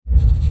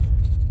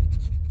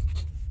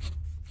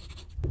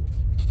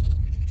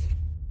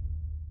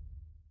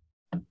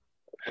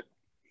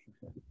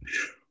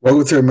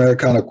Welcome to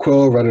Americana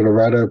Quill, Writer to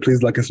Writer.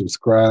 Please like and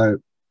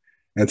subscribe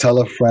and tell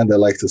a friend that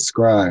likes to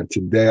subscribe.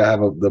 Today I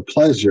have the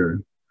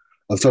pleasure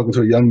of talking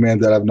to a young man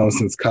that I've known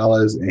since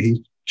college, and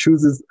he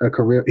chose a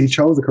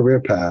career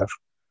path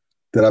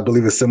that I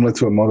believe is similar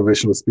to a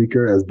motivational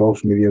speaker, as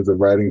both mediums of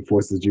writing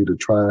forces you to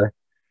try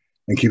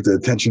and keep the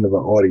attention of an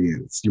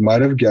audience. You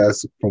might have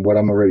guessed from what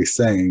I'm already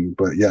saying,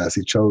 but yes,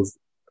 he chose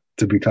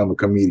to become a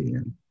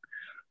comedian.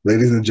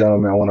 Ladies and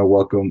gentlemen, I want to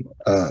welcome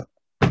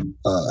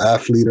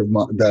athlete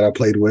that I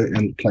played with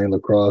and playing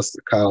lacrosse,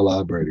 Kyle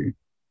Alberti.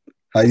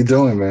 How you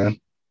doing, man?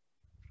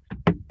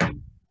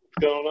 What's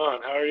going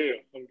on? How are you?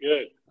 I'm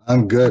good.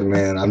 I'm good,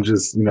 man. I'm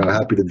just,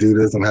 happy to do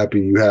this. I'm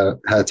happy you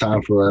had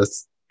time for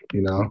us,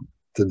 you know,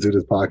 to do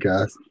this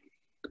podcast.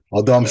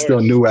 Although Of I'm still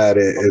course. new at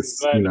it, I'm it's,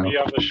 glad to be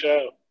on the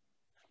show.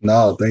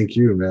 no, thank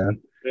you, man.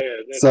 Yeah.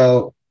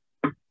 So,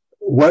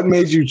 what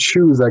made you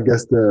choose, I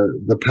guess,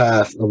 the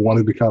path of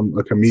wanting to become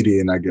a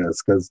comedian? I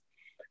guess because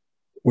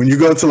when you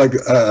go to like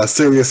a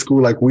serious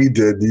school like we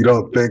did, you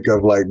don't think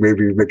of like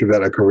maybe making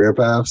that a career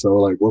path. So,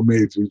 like, what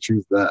made you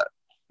choose that?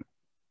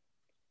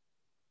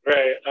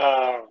 Right.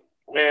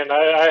 Man,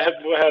 I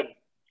had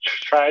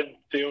tried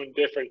doing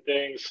different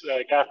things.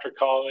 Like after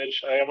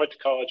college, I went to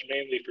college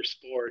mainly for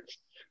sports.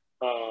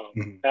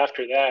 Mhm.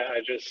 After that, I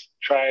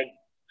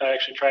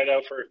actually tried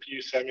out for a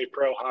few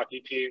semi-pro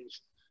hockey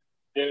teams.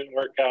 Didn't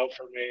work out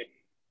for me.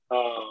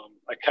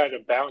 I kind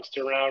of bounced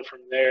around from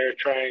there,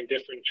 trying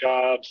different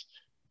jobs,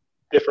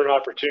 different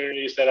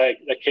opportunities that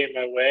came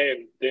my way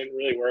and didn't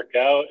really work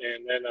out.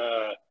 And then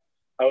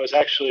I was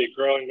actually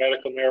growing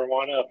medical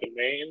marijuana up in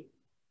Maine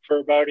for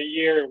about a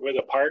year with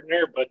a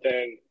partner, but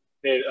then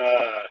it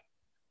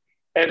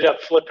ended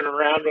up flipping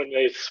around when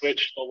they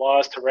switched the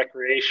laws to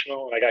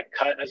recreational, and I got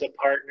cut as a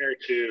partner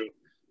to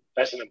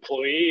as an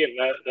employee, and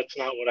that's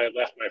not what I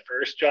left my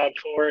first job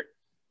for.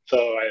 So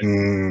I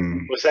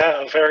Mm, was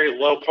at a very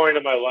low point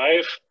in my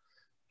life,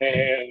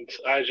 and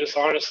I just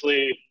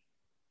honestly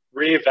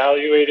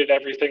reevaluated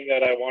everything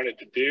that I wanted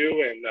to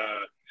do, and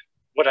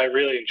what I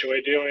really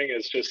enjoy doing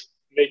is just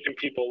making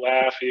people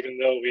laugh, even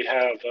though we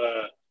have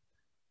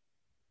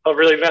a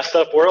really messed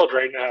up world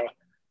right now.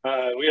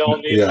 We all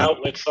need an yeah,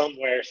 outlet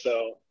somewhere,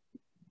 so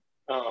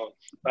um,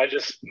 I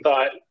just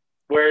thought,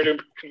 where do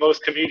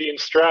most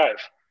comedians strive?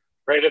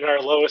 Right in our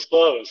lowest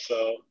lows.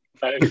 So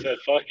I said,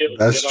 fuck it,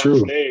 let's that's get on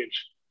true.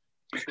 stage.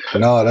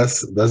 No,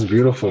 that's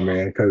beautiful, Um,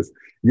 man. Because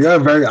you're a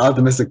very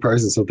optimistic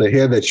person. So to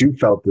hear that you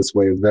felt this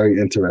way is very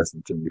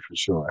interesting to me for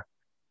sure.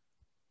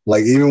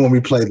 Like even when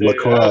we played I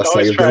lacrosse, like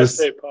always if there try to was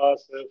stay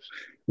positive.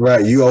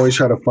 right, you always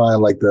try to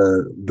find like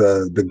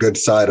the good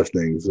side of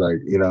things, like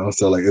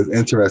So like it's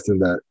interesting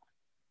that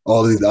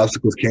all these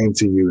obstacles came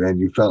to you and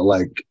you felt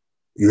like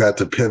you had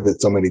to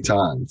pivot so many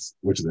times,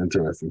 which is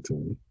interesting to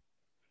me.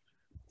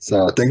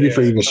 So thank you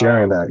for Yeah. even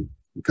sharing that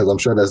because I'm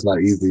sure that's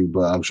not easy,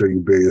 but I'm sure you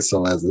bear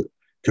yourself as a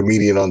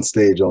comedian on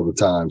stage all the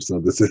time. So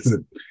this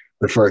isn't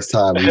the first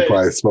time you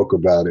probably spoke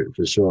about it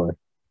for sure.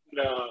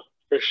 No,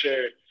 for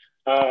sure.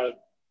 Uh,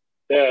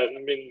 yeah,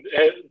 I mean,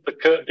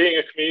 being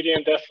a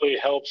comedian definitely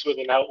helps with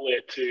an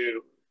outlet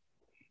to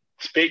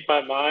speak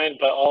my mind,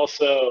 but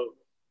also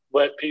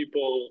let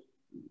people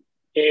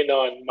in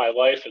on my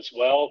life as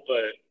well.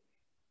 But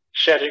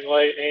shedding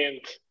light and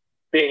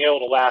being able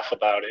to laugh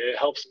about it, it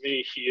helps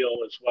me heal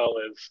as well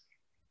as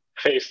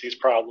face these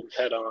problems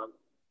head on.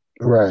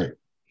 Right.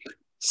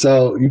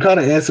 So you kind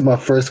of answered my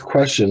first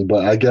question,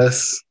 but I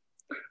guess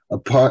a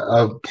part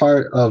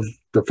of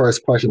the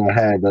first question I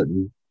had that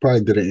you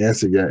probably didn't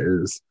answer yet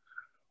is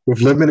with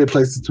limited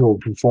places to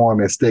perform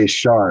and stay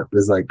sharp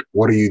is like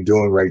what are you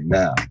doing right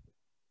now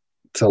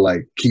to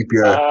like keep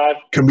your Uh,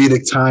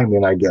 comedic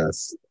timing, I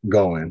guess,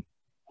 going.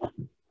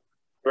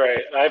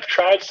 right. I've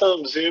tried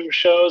some Zoom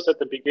shows at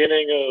the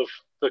beginning of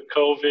the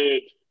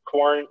COVID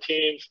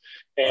quarantines,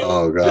 and it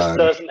Oh just God.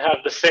 doesn't have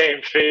the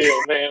same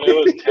feel, man. It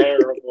was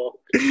terrible.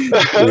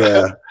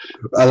 Yeah.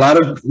 A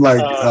lot of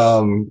like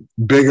uh,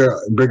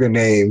 bigger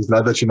names,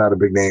 not that you're not a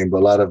big name, but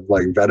a lot of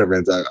like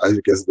veterans, I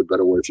guess is the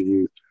better word to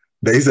use.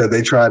 They said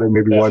they tried it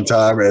maybe one Definitely.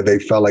 time and they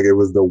felt like it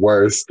was the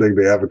worst thing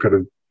they ever could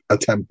have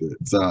attempted.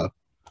 So I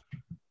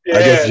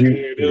guess Yeah, you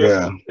dude.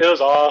 yeah, It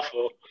was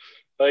awful.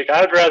 Like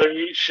I'd rather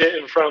eat shit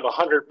in front of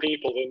 100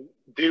 people than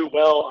do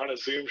well on a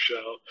Zoom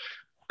show.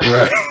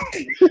 right.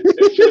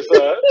 It's just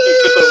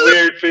a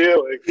weird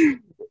feeling.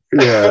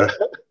 Yeah.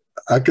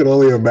 I could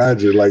only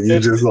imagine like you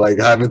It, just like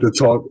having to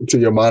talk to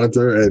your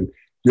monitor and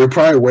you're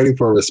probably waiting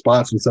for a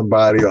response from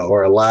somebody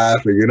or a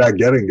laugh and you're not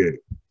getting it.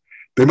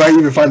 They might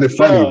even find it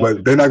funny, no,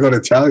 but they're not going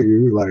to tell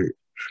you like,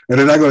 and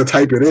they're not going to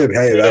type it in.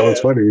 Hey, that was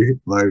yeah, funny.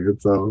 Like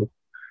so,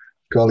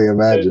 can only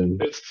imagine.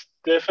 it's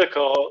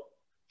difficult.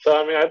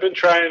 So I mean, I've been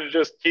trying to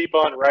just keep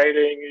on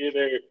writing,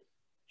 either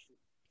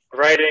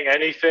writing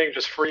anything,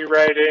 just free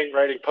writing,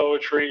 writing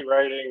poetry,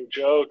 writing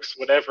jokes,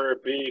 whatever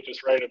it be,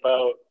 just write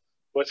about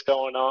what's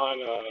going on,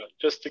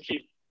 just to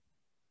keep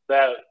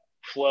that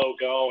flow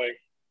going.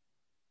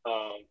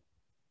 Um,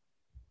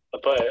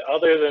 but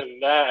other than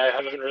that, I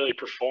haven't really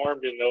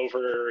performed in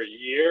over a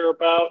year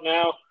about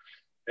now,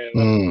 and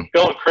I'm Mm,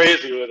 going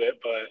crazy with it.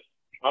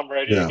 But I'm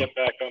ready to Yeah. get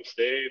back on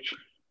stage.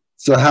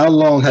 So how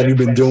long have you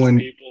been doing?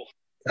 People.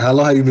 How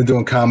long have you been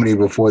doing comedy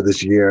before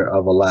this year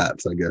of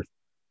elapsed? I guess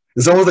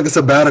it's almost like a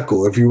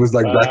sabbatical. If you was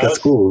like back at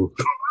school.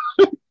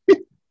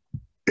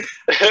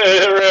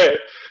 Right.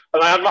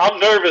 And I'm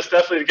nervous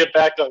definitely to get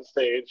back on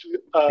stage.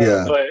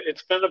 Yeah. But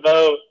it's been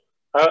about,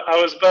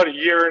 I was about a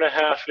year and a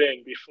half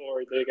in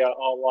before they got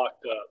all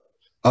locked up.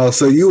 Oh,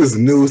 so you was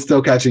new,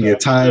 still catching your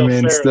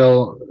timing,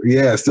 still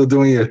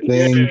doing your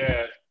thing,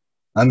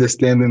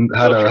 understanding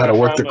how to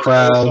work the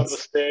crowds on the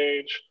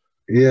stage.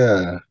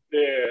 Yeah.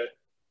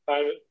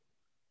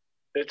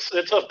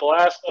 It's a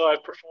blast though. I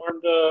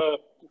performed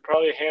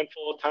probably a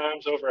handful of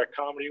times over at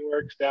Comedy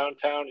Works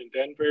downtown in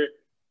Denver.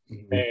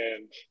 Mm-hmm.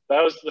 And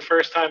that was the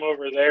first time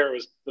over there. It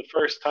was the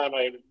first time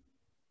I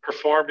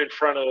performed in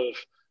front of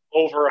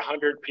over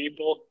 100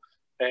 people,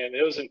 and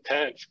it was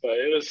intense, but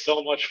it was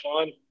so much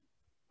fun.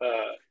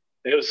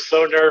 It was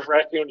so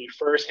nerve-wracking when you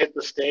first hit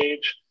the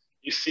stage.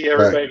 You see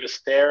everybody just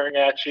staring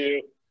at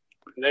you,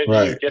 and then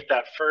you get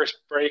that first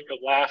break of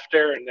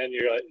laughter, and then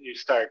you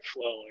start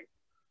flowing.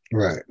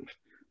 Right.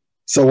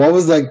 So what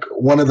was like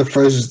one of the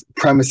first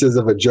premises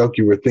of a joke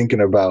you were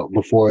thinking about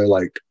before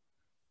like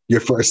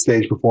your first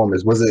stage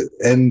performance? Was it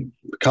in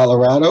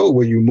Colorado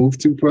where you moved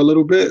to for a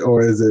little bit,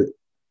 or is it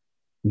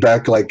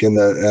back like in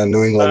the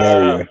New England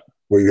area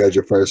where you had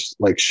your first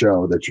like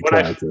show that you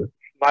tried to?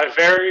 My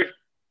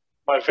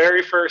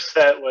very first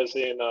set was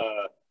in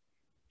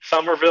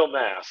Somerville,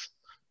 Mass.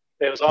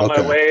 It was on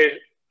my way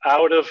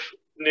out of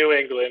New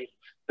England.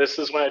 This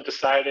is when I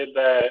decided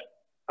that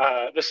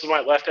this is when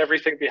I left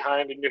everything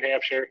behind in New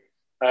Hampshire.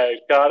 I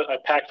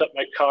packed up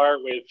my car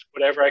with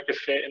whatever I could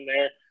fit in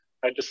there.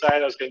 I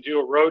decided I was going to do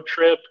a road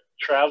trip,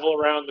 travel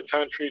around the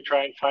country,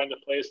 try and find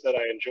a place that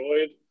I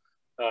enjoyed.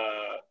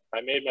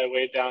 I made my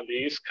way down the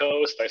East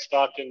Coast. I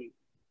stopped in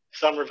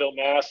Somerville,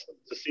 Mass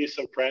to see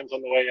some friends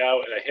on the way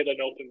out, and I hit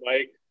an open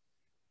mic.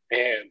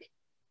 And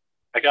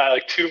I got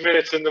like 2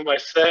 minutes into my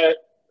set,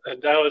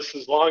 and that was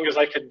as long as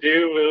I could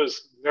do. It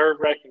was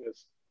nerve-wracking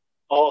as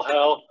all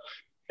hell.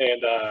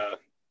 And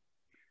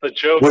the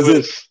joke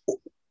was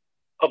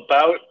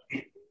about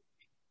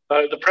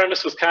the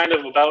premise was kind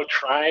of about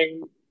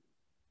trying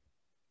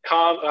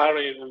I don't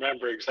even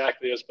remember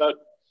exactly. It was about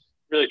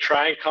really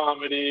trying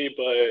comedy,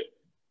 but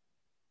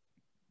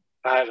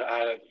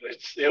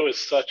it was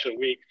such a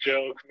weak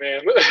joke,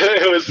 man.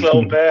 It was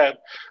so bad.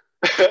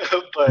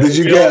 But did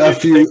you get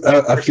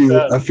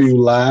a few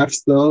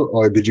laughs though,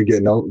 or did you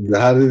get no?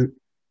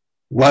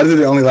 Why did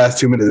it only last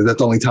 2 minutes? Is that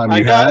the only time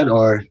you had,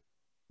 or?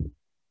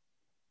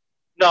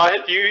 No,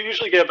 you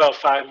usually get about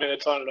 5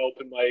 minutes on an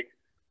open mic.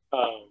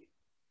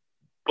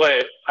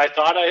 But I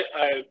thought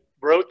I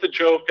wrote the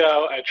joke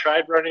out. I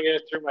tried running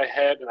it through my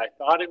head, and I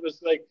thought it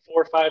was like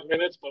 4 or 5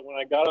 minutes. But when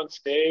I got on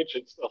stage,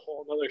 it's a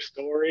whole other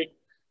story.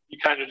 You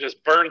kind of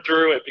just burn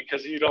through it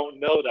because you don't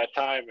know that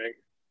timing.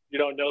 You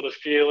don't know the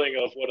feeling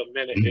of what a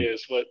minute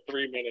is, what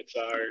 3 minutes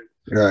are.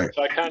 Right.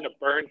 So I kind of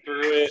burned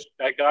through it.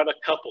 I got a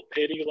couple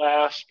pity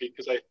laughs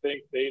because I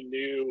think they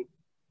knew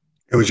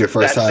it was your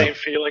first time. That same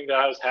feeling that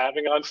I was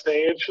having on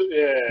stage.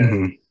 Yeah.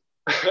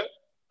 Mm-hmm.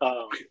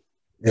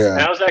 Yeah.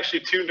 And I was actually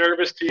too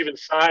nervous to even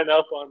sign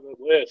up on the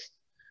list.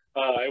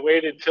 I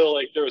waited till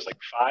like there was like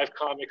 5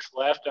 comics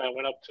left, and I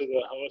went up to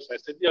the host. I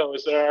said, "Yo,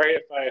 is it all right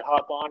if I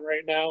hop on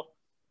right now?"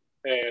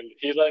 And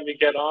he let me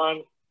get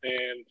on,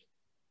 and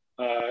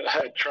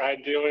I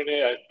tried doing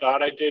it. I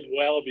thought I did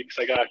well because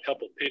I got a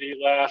couple pity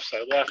laughs.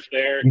 I left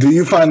there. Do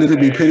you find it to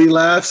be pity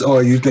laughs,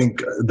 or you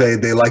think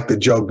they liked the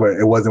joke, but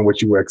it wasn't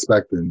what you were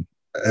expecting?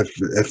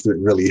 If it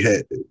really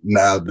hit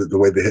now the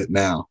way they hit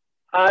now,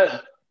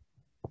 I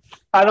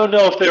don't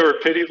know if they were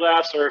pity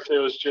laughs or if it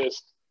was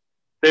just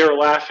they were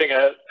laughing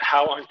at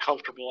how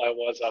uncomfortable I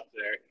was up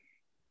there,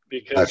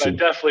 because I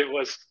definitely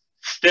was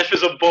stiff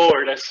as a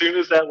board. As soon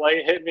as that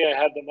light hit me, I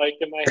had the mic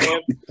in my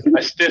hand.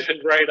 I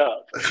stiffened right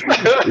up.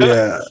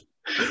 Yeah.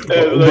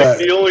 And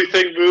the only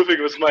thing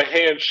moving was my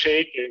hand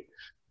shaking.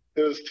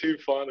 It was too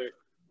funny.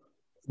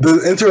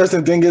 The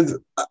interesting thing is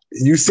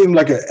you seem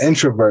like an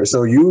introvert.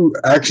 So you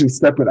actually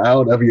stepping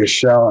out of your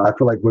shell, I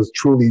feel like was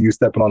truly you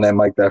stepping on that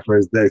mic that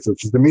first day. So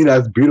to me,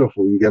 that's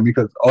beautiful. You get me?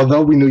 Because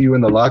although we knew you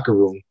in the locker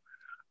room,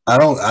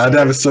 I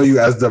never saw you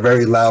as the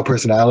very loud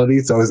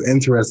personality. So it's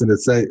interesting to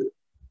say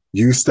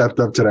you stepped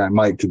up to that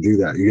mic to do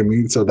that. You get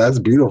me? So that's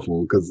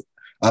beautiful, because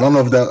I don't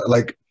know if that,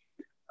 like,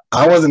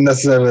 I wasn't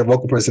necessarily a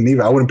vocal person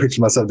either. I wouldn't picture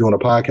myself doing a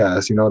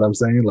podcast. You know what I'm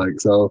saying? Like,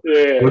 so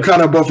we're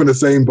kind of both in the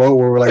same boat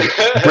where we're like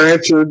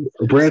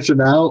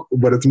branching out,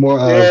 but it's more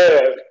of,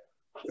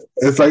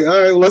 it's like,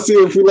 all right, let's see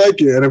if we like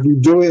it. And if we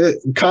do it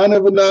kind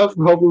of enough,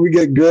 hopefully we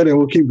get good and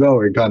we'll keep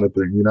going kind of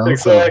thing, you know?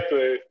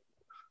 Exactly.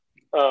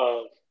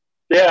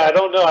 Yeah, I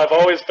don't know. I've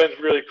always been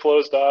really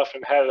closed off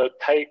and had a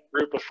tight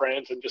group of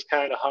friends and just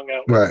kind of hung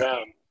out with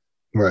them.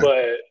 Right.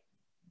 But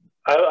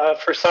I,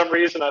 for some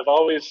reason, I've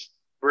always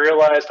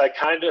realized I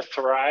kind of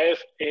thrive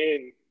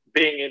in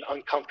being in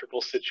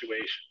uncomfortable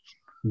situations.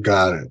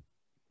 Got it.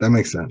 That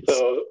makes sense.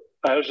 So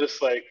I was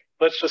just like,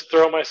 let's just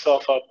throw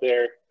myself up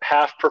there,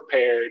 half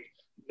prepared,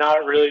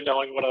 not really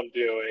knowing what I'm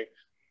doing.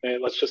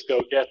 and let's just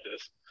go get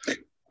this.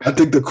 I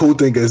think the cool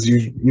thing is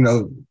you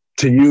know,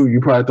 to you, you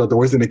probably thought the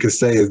worst thing they could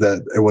say is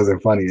that it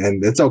wasn't funny,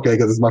 and it's okay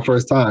because it's my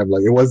first time.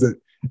 Like it wasn't.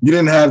 You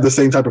didn't have the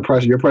same type of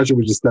pressure. Your pressure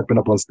was just stepping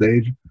up on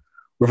stage.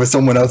 Where for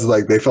someone else, is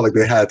like they felt like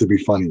they had to be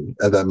funny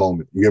at that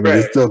moment. You know,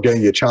 you're still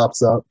getting your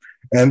chops up,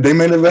 and they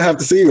may never have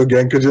to see you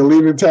again because you're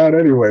leaving town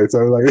anyway. So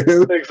like,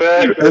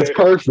 exactly, it's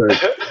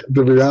perfect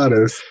to be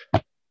honest.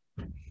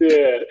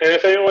 Yeah, and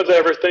if anyone's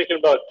ever thinking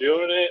about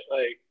doing it,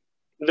 like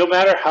no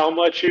matter how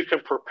much you can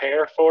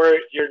prepare for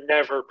it, you're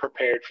never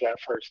prepared for that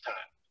first time.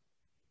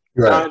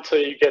 Right. Not until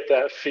you get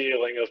that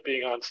feeling of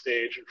being on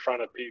stage in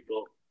front of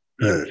people,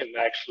 you can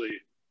actually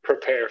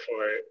prepare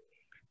for it.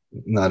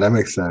 No, that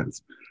makes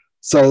sense.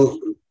 So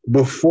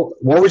before,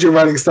 what was your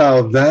writing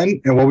style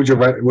then, and what's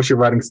your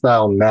writing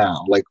style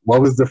now? Like,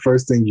 what was the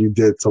first thing you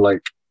did to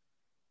like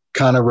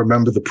kind of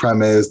remember the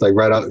premise? Like,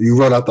 you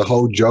wrote out the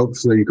whole joke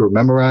so you could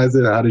memorize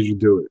it. How did you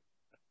do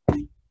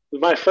it?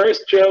 My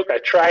first joke, I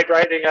tried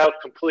writing out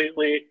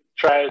completely.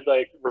 Tried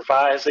like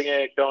revising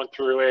it, going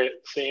through it,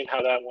 seeing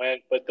how that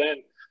went, but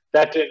then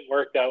that didn't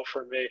work out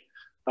for me.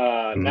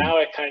 Now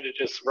I kind of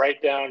just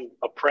write down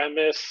a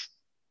premise,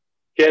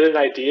 get an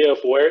idea of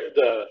where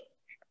the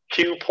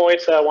cue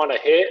points that I want to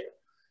hit,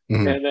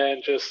 and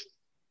then just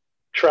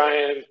try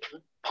and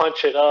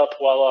punch it up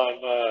while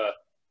I'm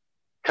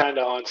kind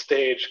of on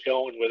stage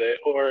going with it.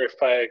 Or if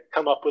I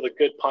come up with a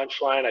good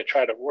punchline, I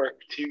try to work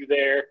to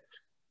there.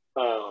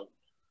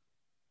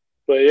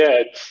 But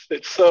yeah,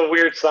 it's a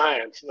weird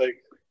science.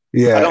 Like,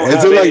 yeah,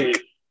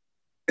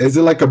 is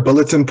it like a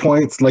bulletin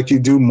points like you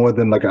do more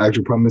than like an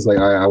actual premise? Like,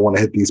 I want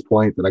to hit these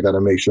points and I got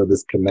to make sure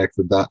this connects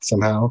the dots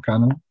somehow,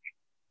 kind of?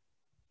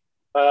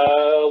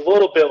 A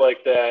little bit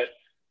like that.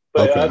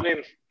 But okay. I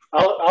mean,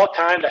 I'll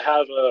kind of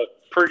have a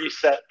pretty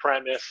set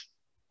premise.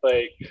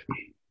 Like,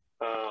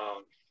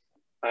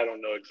 I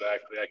don't know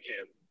exactly. I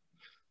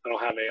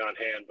don't have any on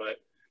hand, but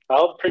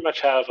I'll pretty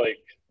much have like,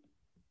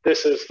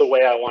 this is the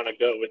way I want to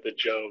go with the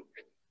joke.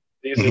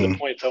 These are the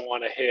points I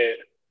want to hit.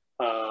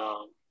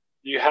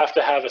 You have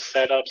to have a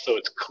setup so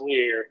it's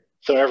clear,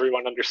 so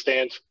everyone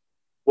understands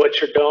what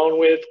you're going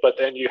with, but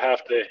then you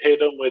have to hit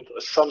them with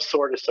some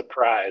sort of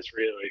surprise,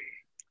 really.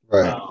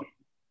 Right.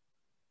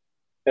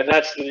 And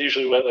that's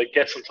usually what like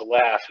gets them to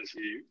laugh is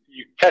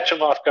you catch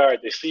them off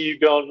guard. They see you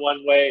going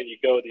one way and you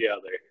go the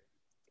other.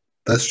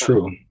 That's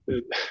true.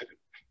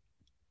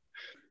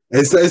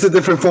 It's a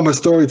different form of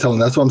storytelling.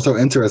 That's why I'm so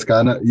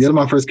interested. You're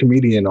my first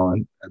comedian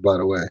on, by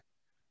the way.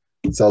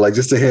 So like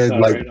just to hear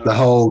like the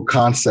whole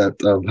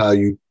concept of how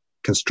you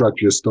construct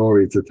your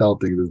story to tell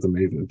things is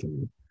amazing to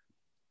me.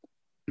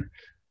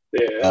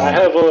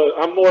 Yeah,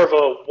 I'm more of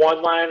a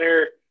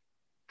one-liner,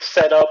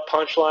 set-up,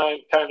 punchline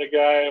kind of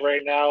guy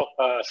right now.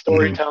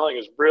 Storytelling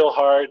is real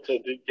hard to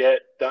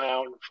get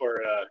down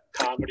for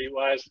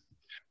comedy-wise.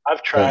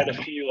 I've tried a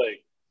few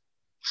like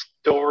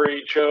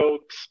story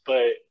jokes,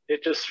 but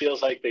it just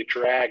feels like they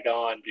drag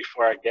on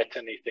before I get to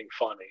anything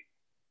funny.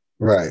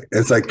 Right.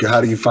 It's like, how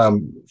do you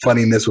find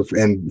funniness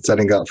within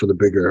setting up for the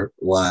bigger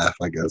laugh,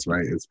 I guess,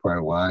 right? It's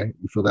probably why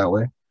you feel that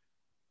way.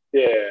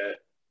 Yeah.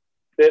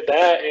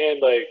 That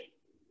and like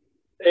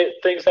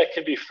things that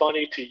can be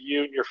funny to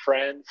you and your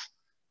friends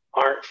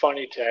aren't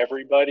funny to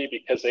everybody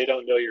because they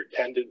don't know your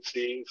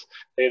tendencies.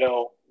 They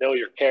don't know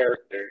your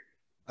character.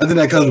 I think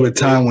that comes with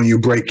time when you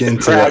break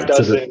into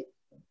it.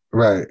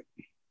 Right.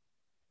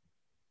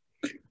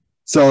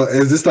 So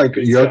is this like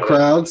your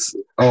crowds,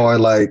 or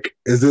like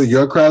is it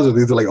your crowds, or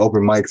these are like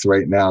open mics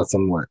right now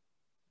somewhat,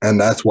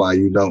 and that's why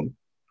you don't?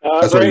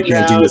 That's why you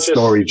can't do your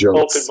story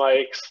jokes. Open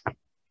mics.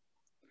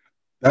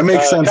 That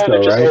makes sense,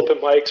 though, right? Open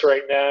mics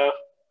right now.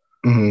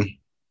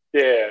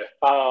 Yeah.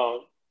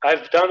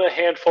 I've done a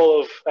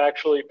handful of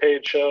actually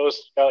paid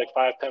shows, got like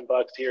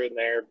 $5-10 here and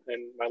there,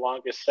 and my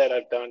longest set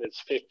I've done is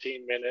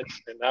 15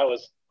 minutes, and that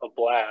was a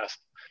blast.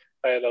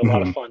 I had a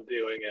lot of fun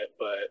doing it,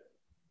 but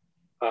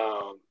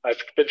I've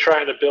been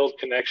trying to build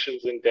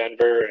connections in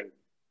Denver and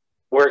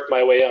work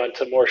my way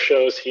onto more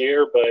shows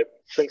here,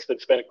 but since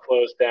it's been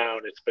closed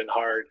down, it's been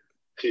hard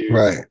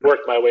to work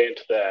my way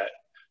into that.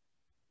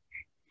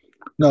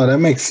 No, that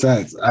makes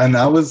sense. And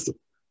I'm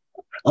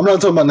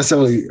not talking about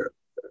necessarily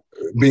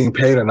being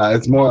paid or not.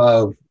 It's more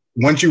of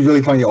once you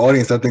really find your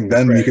audience, I think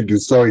then you can do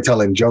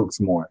storytelling jokes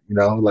more, you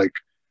know? Like,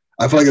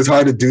 I feel like it's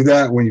hard to do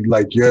that when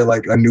you're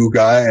like a new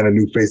guy and a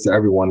new face to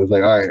everyone. It's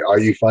like, all right, are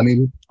you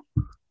funny?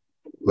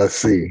 Let's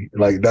see.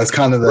 Like, that's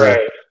kind of the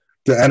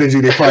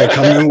energy they probably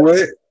come in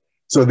with.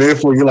 So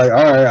therefore you're like,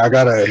 all right, I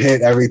gotta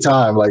hit every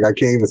time. Like, I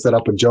can't even set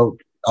up a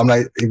joke. I'm not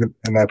even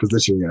in that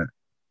position yet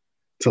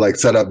to like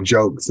set up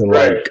jokes and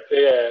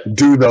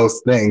do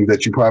those things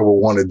that you probably will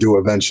want to do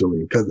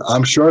eventually. Because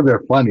I'm sure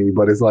they're funny,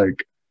 but it's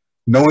like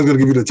no one's gonna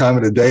give you the time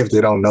of the day if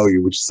they don't know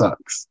you, which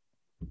sucks.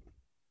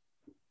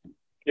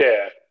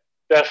 Yeah,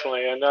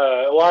 definitely. And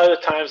a lot of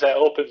the times at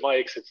open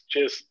mics, it's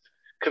just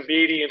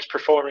comedians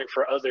performing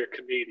for other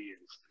comedians.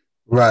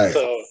 Right.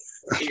 So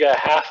you got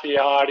half the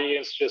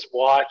audience just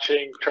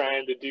watching,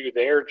 trying to do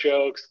their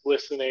jokes,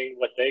 listening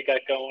what they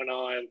got going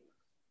on.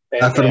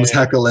 Half of them is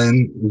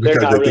heckling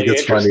because they think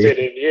it's funny. They're not really interested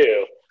in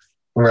you.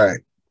 Right.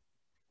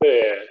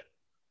 Yeah.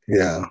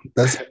 Yeah,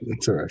 that's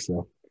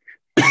interesting.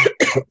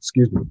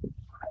 Excuse me.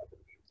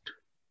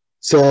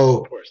 So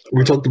Of course, no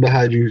we problem. talked about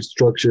how you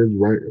structured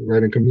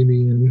writing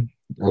comedian.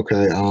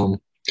 Okay.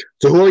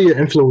 So who are your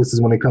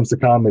influences when it comes to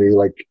comedy,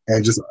 like,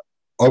 and just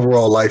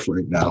overall life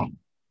right now?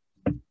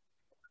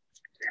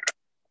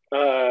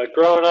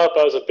 Growing up,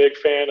 I was a big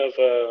fan of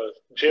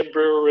Jim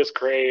Brewer was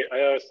great.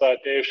 I always thought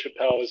Dave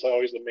Chappelle was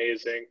always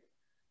amazing.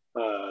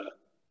 Uh,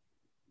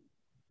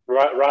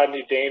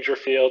 Rodney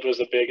Dangerfield was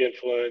a big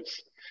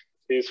influence.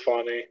 He's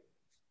funny.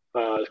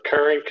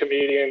 Current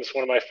comedians,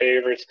 one of my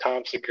favorites,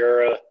 Tom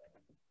Segura.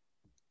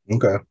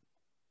 Okay.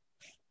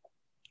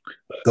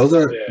 Yeah, Those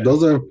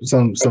are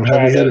some I've heavy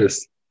tried to.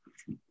 hitters.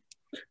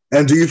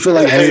 And do you feel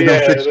like any of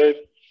them Yeah, fit?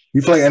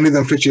 You feel like any of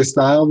them fit your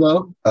style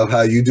though, of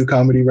how you do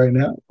comedy right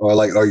now, or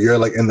like, or you're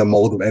like in the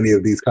mold of any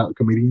of these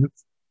comedians?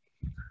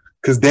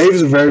 Because Dave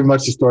is very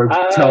much a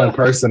storytelling uh,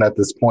 person at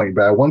this point,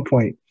 but at one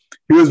point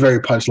he was very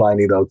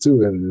punchliney though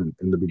too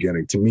in the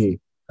beginning, to me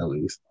at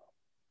least.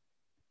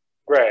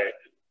 right.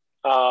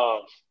 Um,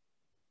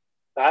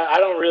 I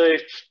don't really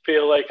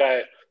feel like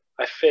I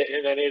fit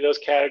in any of those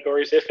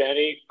categories, if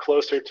any,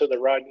 closer to the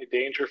Rodney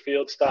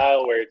Dangerfield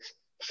style where it's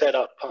set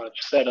up punch,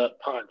 set up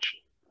punch.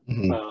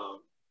 Mm-hmm. Um,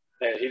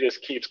 and he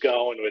just keeps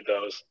going with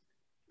those.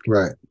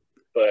 Right.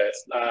 But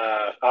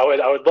I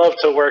would love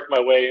to work my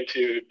way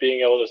into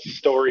being able to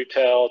story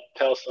tell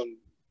some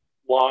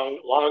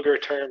longer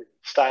term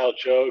style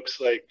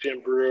jokes like Jim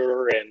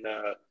Brewer and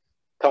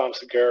Tom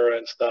Segura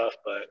and stuff.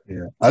 But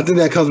Yeah, I think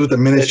that comes with the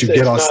minutes you get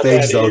it's on not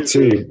stage that though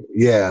easy. too.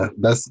 Yeah,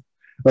 that's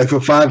like for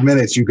 5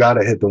 minutes you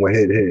gotta hit them with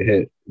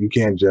hit. You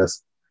can't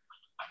just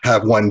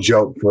have one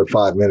joke for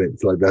 5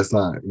 minutes. Like that's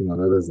not,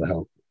 that doesn't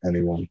help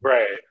anyone.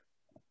 Right.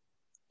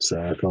 So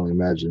I can only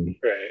imagine.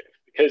 Right.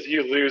 Because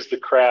you lose the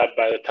crowd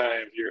by the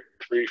time you're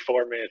 3,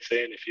 4 minutes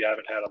in if you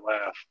haven't had a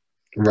laugh.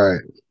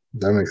 Right.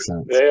 That makes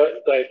sense. They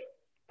like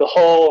the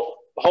whole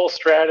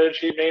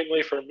strategy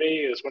mainly for me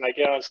is when I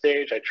get on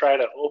stage, I try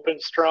to open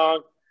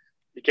strong,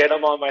 you get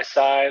them on my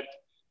side,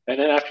 and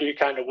then after you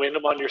kind of win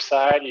them on your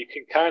side, you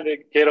can kind of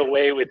get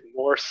away with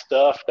more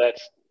stuff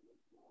that's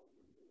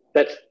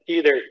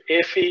either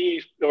iffy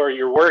or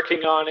you're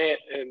working on it,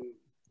 and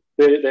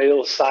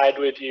they'll side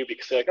with you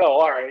because they're like, oh,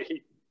 all right,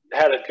 he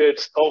had a good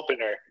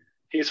opener,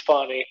 he's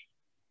funny,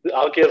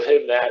 I'll give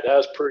him that. That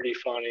was pretty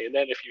funny. And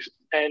then if you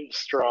end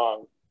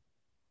strong,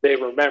 they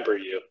remember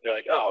you. They're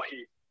like, oh,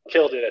 he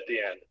killed it at the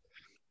end.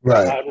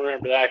 Right. I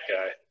remember that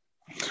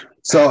guy.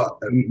 So So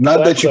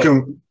not that's that you the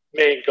can.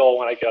 main goal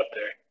when I get up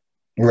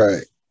there.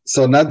 Right.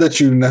 So not that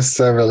you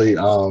necessarily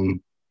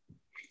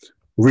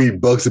read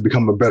books to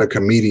become a better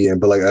comedian,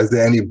 but like, is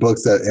there any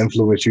books that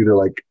influence you to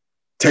like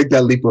take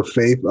that leap of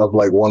faith of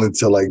like wanting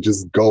to like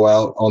just go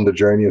out on the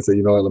journey and say,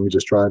 you know what, let me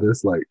just try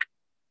this, like,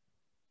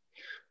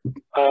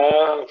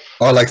 Uh,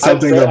 or like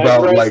something I've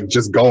about read like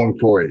just going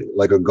for it,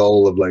 like a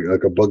goal of like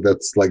a book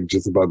that's like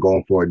just about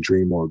going for a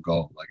dream or a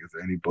goal. Like, is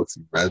there any books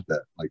you read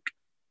that like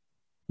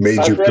made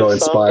you I've feel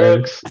read some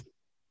inspired? books.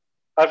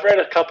 I've read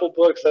a couple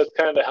books that's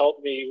kind of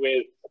helped me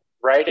with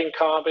writing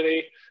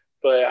comedy,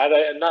 but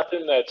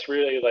nothing that's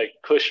really like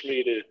pushed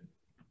me to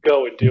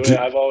go and do it. Do,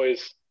 I've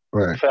always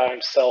right.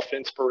 found self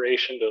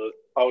inspiration to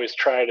always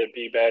try to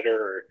be better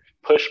or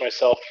push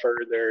myself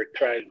further,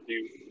 try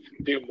to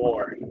do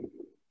more.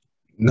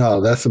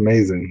 No, that's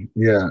amazing.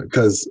 Yeah,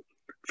 because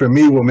for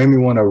me, what made me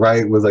want to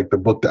write was like the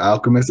book The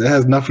Alchemist. It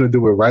has nothing to do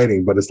with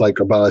writing, but it's like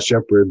about a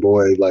shepherd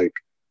boy like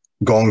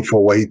going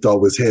for what he thought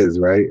was his,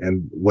 right?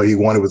 And what he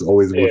wanted was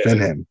always Yeah, within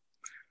him.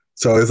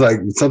 So it's like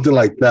something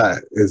like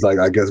that is like,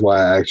 I guess why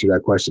I asked you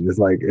that question. It's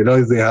like it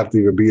doesn't have to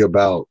even be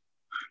about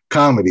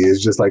comedy.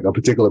 It's just like a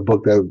particular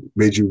book that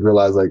made you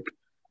realize like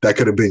that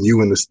could have been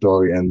you in the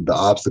story, and the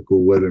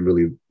obstacle wasn't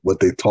really what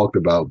they talked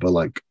about, but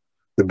like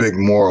the big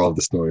moral of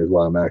the story is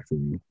why I'm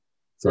asking you.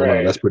 So no,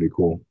 right. that's pretty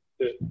cool.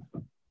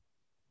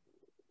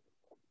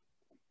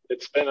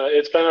 It's been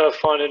a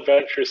fun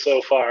adventure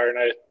so far,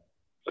 and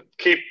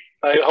keep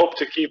I hope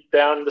to keep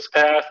down this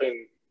path and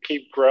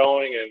keep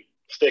growing and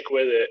stick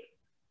with it.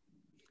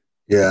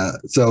 Yeah.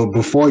 So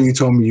before you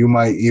told me you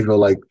might either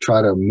like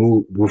try to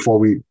move before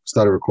we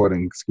started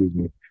recording, excuse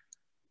me,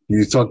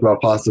 you talked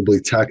about possibly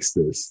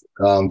Texas.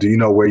 Do you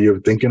know where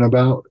you're thinking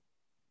about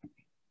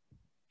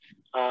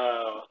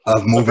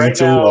of moving Right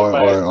to,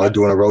 now, or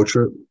doing a road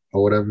trip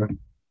or whatever?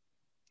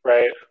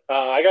 right,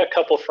 I got a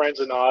couple friends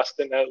in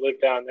Austin that live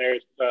down there.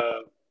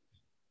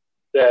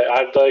 That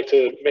I'd like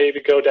to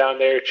maybe go down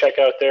there, check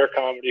out their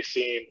comedy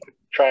scene,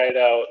 try it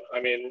out. I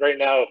mean, right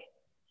now,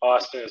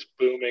 Austin is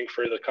booming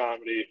for the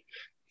comedy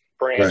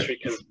branch Right.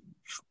 because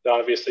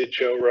obviously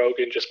Joe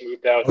Rogan just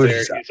moved out I was there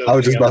just, and he's I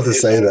was opening just up about to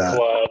his say own that.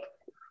 club.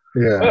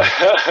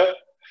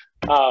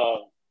 Yeah.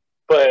 um,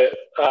 but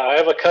I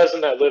have a cousin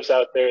that lives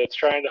out there that's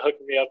trying to hook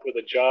me up with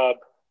a job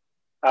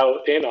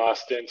out in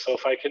Austin. So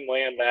if I can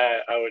land that,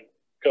 I would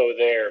go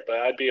there. But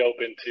I'd be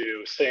open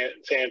to San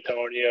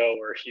Antonio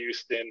or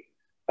Houston.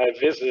 I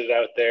visited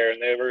out there,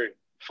 and they were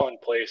fun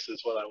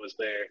places while I was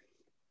there.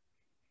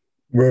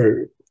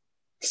 Right.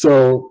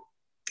 So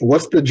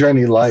what's the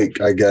journey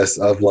like, I guess,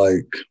 of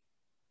like,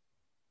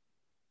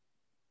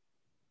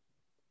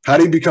 how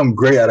do you become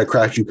great at a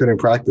craft you couldn't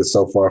practice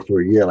so far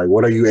for a year? Like,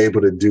 what are you able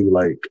to do?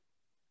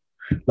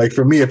 Like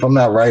for me, if I'm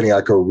not writing,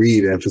 I could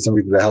read, and for some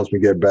reason that helps me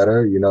get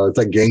better. You know, it's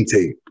like game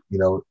tape. You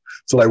know,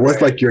 so like,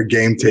 what's like your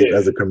game tape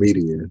as a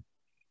comedian?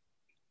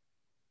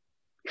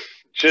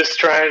 Just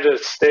trying to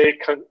stay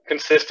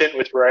consistent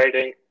with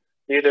writing,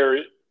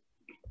 either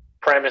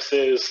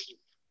premises,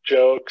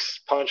 jokes,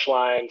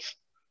 punchlines,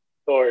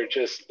 or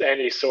just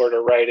any sort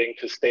of writing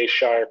to stay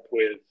sharp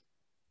with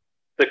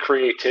the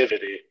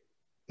creativity.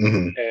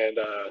 Mm-hmm. And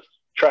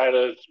try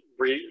to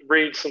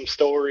read some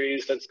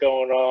stories that's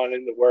going on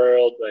in the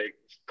world, like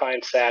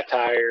find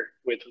satire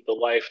with the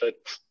life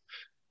that's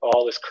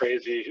all this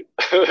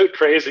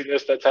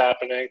craziness that's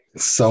happening.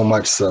 So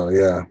much so,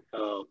 yeah.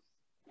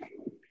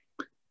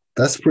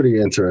 That's pretty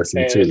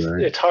interesting too,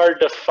 right? It's hard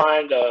to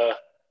find a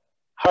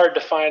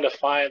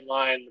fine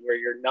line where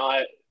you're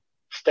not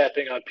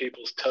stepping on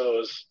people's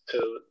toes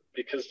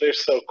because they're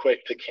so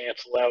quick to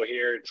cancel out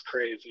here. It's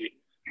crazy.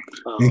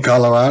 In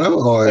Colorado,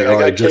 or I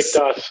got just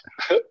kicked off.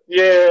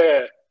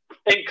 Yeah,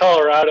 in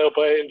Colorado,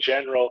 but in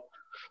general,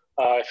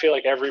 I feel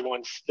like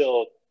everyone's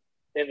still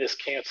in this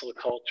cancel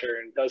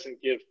culture and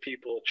doesn't give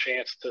people a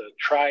chance to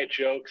try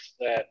jokes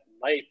that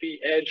might be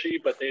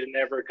edgy, but they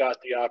never got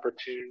the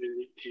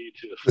opportunity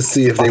to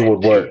see if they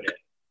would work.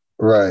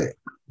 Right.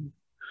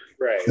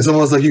 It's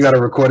almost like you got to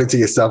record it to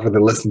yourself and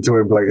then listen to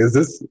it and be like,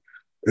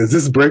 is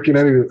this breaking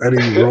any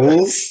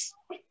rules?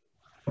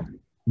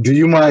 Do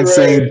you mind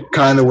saying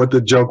kind of what the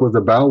joke was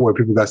about, where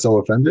people got so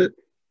offended?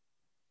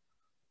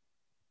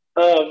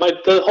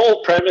 The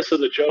whole premise of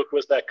the joke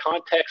was that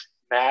context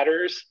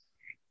matters.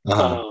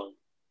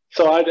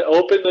 So I'd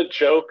open the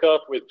joke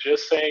up with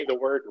just saying the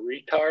word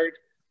retard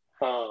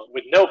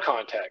with no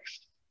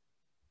context.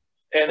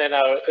 And then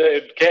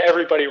I'd get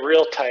everybody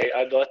real tight.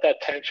 I'd let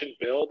that tension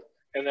build.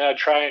 And then I'd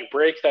try and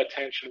break that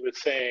tension with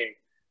saying,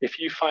 if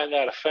you find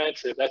that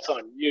offensive, that's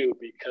on you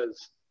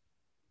because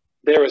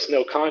there was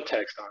no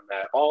context on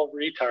that. All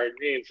retard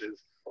means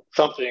is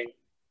something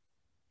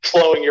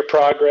slowing your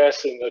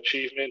progress and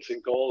achievements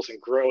and goals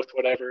and growth,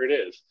 whatever it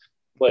is.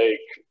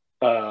 Like,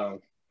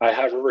 I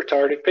have a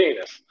retarded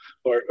penis.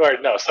 Or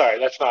no, sorry,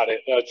 that's not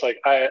it. It's like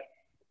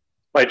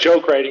my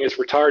joke writing is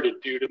retarded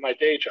due to my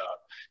day job.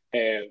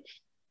 And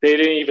they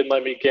didn't even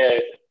let me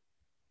get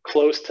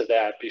close to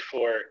that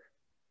before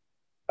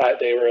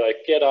they were like,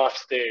 get off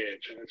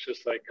stage. And it's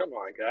just like, come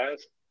on,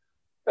 guys.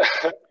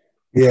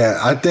 Yeah,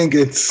 I think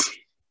it's,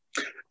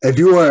 if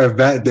you were a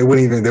vet, they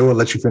wouldn't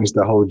let you finish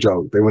the whole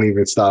joke. They wouldn't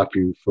even stop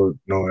you for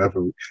no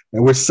effort.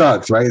 And which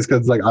sucks, right? It's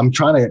because like I'm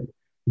trying to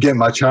get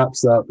my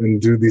chops up and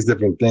do these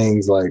different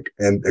things, like,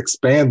 and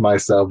expand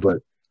myself, but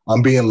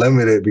I'm being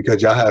limited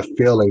because y'all have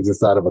feelings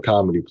inside of a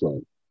comedy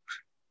club,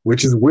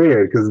 which is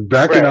weird. Because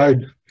back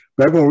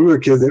when we were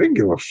kids, they didn't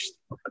give a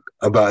fuck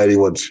about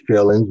anyone's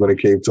feelings when it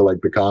came to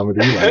like the comedy,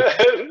 like,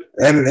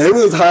 and it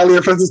was highly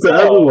offensive to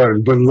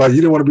everyone. But like, you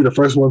didn't want to be the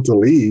first one to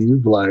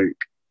leave, like.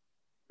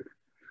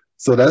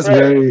 So that's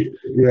very,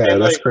 yeah,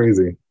 and that's like,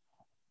 crazy.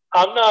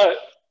 I'm not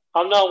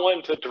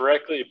one to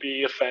directly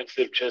be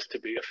offensive just to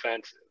be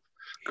offensive.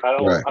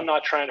 I'm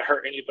not trying to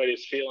hurt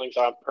anybody's feelings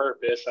on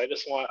purpose. I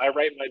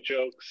write my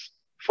jokes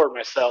for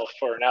myself,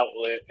 for an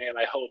outlet, and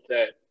I hope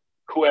that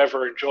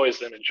whoever enjoys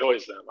them.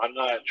 I'm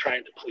not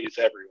trying to please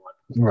everyone.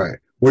 Right.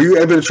 Were you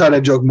able to try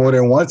that joke more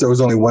than once, or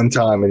was it only one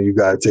time and you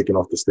got taken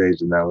off the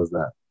stage and that was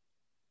that?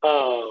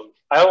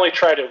 I only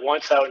tried it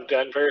once out in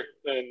Denver,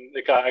 and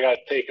I got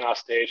taken off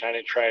stage. I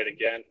didn't try it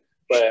again.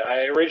 But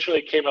I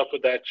originally came up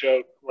with that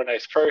joke when I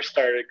first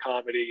started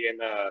comedy in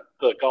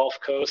the Gulf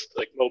Coast,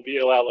 like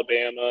Mobile,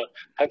 Alabama,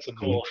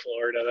 Pensacola,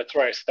 Florida. That's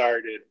where I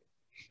started.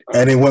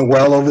 And it went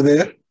well over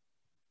there?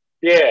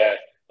 Yeah.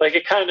 Like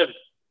it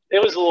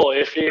was a little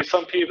iffy.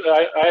 Some people,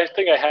 I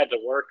think I had to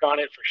work on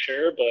it for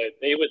sure, but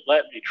they would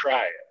let me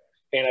try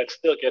it. And I'd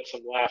still get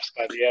some laughs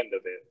by the end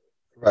of it.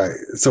 Right.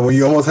 So when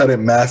you almost had it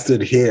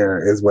mastered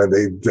here is when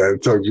they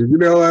told you, you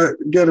know what,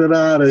 get it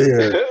out of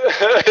here.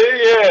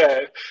 Yeah.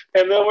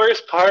 And the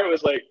worst part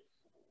was like,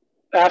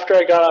 after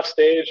I got off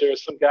stage, there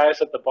was some guys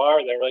at the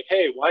bar that were like,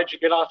 hey, why'd you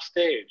get off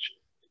stage?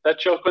 That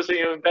joke wasn't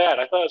even bad.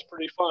 I thought it was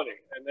pretty funny.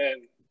 And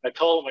then I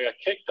told them I got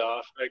kicked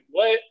off. Like,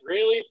 what?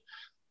 Really?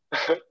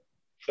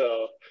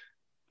 So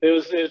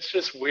it's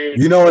just weird.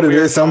 You know what it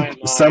is?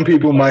 Some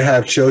people might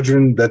have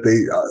children that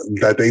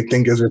they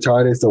think is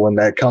retarded. So when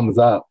that comes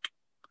up,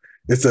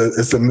 it's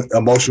an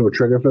emotional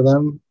trigger for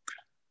them.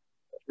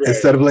 Right.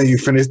 Instead of letting you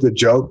finish the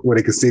joke where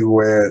they could see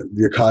where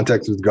your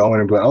context was going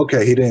and be like,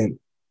 okay, he didn't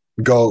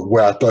go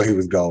where I thought he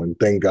was going.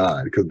 Thank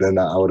God, because then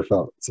I would have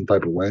felt some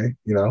type of way,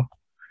 you know?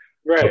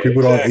 Right. So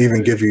people don't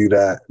even give you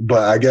that.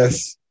 But I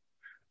guess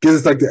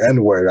it's like the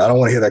N word. I don't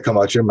want to hear that come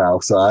out your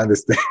mouth. So I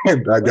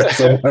understand. I guess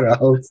someone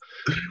else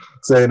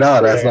say,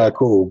 no, that's not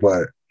cool.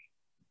 But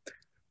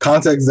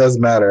context does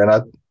matter.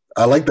 And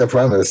I like that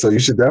premise. So you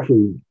should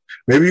definitely,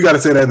 maybe you got to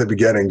say that in the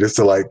beginning just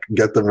to like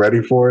get them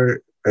ready for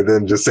it. And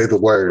then just say the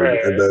word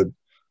and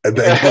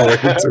then go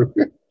into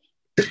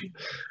it.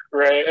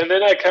 Right. And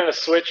then I kind of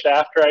switched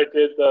after I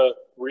did the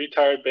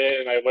retard bit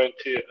and I went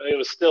to, it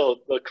was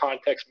still the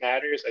context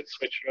matters. I'd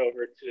switched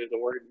over to the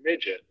word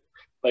midget.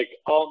 Like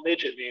all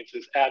midget means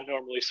is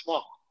abnormally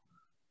small.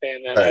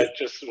 And then I Right.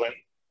 just went,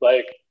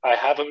 like, I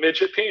have a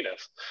midget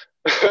penis.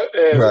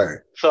 And Right.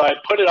 so I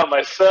put it on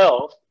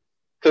myself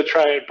to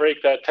try and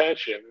break that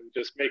tension and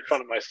just make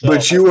fun of myself.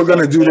 But you were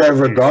gonna do that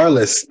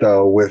regardless,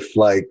 though, with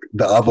like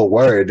the other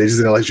word. They're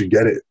just gonna let you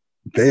get it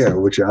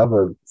there with your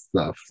other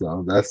stuff.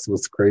 So that's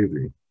what's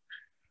crazy.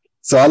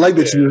 So I like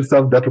that you do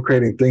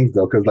self-deprecating things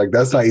though, because like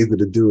that's not easy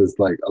to do. It's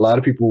like a lot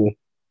of people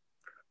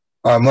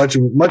are much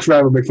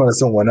rather make fun of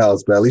someone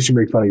else, but at least you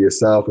make fun of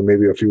yourself and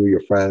maybe a few of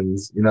your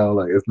friends. You know,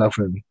 like it's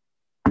nothing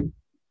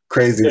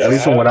crazy. Yeah, at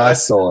least from what I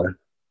saw.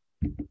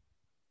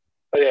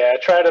 Yeah, I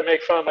try to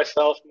make fun of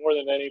myself more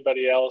than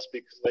anybody else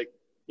because like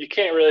you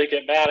can't really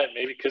get mad at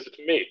me because it's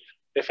me.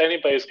 If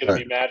anybody's gonna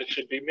be mad, it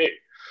should be me.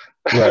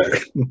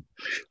 Right.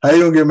 How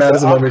you gonna get mad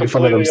at somebody making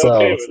fun of themselves?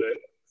 Okay with it.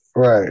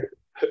 Right.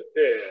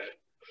 Yeah.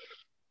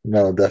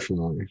 No,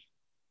 definitely.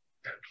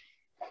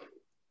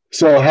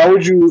 So how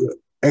would you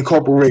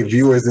incorporate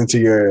viewers into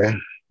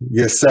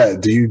your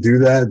set? Do you do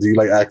that? Do you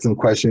like ask them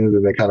questions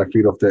and they kind of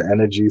feed off their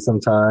energy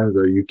sometimes,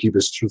 or you keep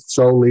it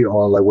solely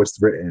on like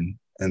what's written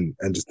and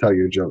just tell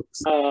your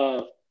jokes?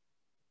 I'll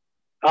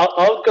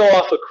go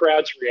off a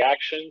crowd's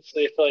reactions.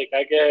 If like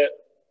I get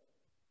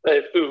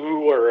like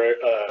ooh or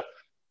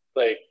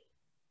like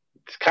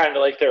it's kind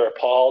of like they're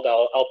appalled,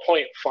 I'll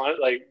point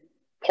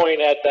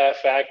at that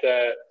fact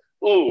that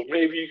ooh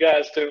maybe you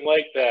guys didn't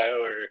like that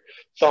or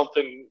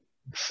something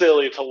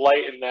silly to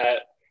lighten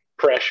that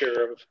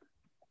pressure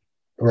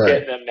of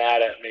getting them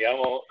mad at me.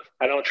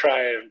 I don't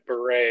try and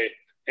berate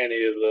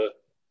any of the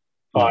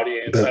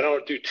audience. I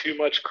don't do too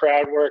much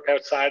crowd work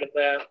outside of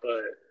that,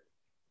 but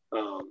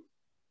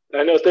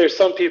I know there's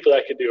some people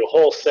that could do a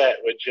whole set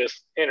with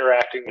just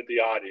interacting with the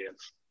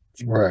audience.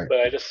 Right.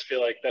 But I just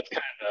feel like that's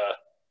kind of a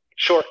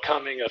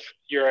shortcoming of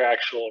your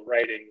actual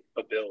writing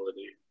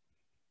ability.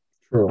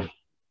 True.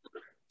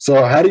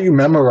 So how do you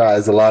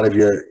memorize a lot of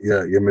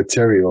your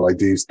material? Like,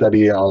 do you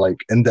study it on like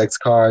index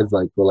cards?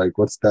 Like, or like,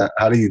 what's that?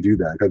 How do you do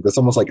that? Because it's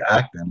almost like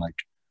acting, like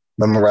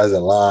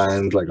memorizing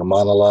lines, like a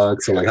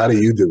monologue. So like, how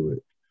do you do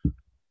it?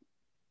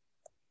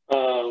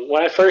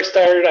 When I first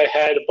started, I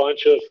had a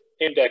bunch of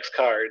index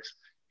cards,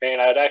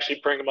 and I'd actually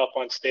bring them up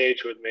on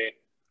stage with me.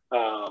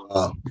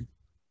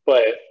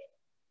 But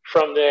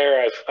from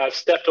there, I've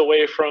stepped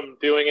away from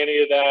doing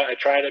any of that. I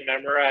try to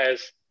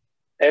memorize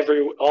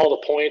all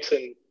the points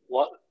and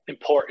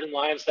important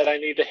lines that I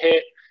need to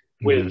hit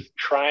with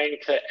trying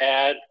to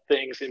add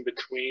things in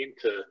between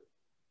to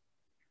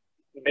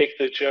make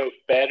the joke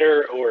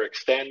better or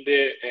extend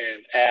it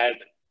and add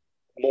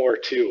more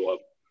to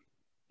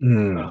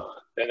them.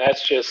 And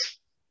that's just,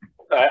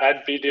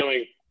 I'd be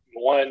doing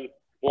one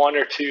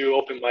or two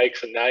open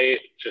mics a night,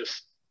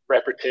 just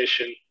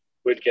repetition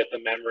would get the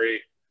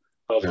memory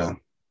of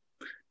them.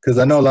 Because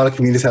I know a lot of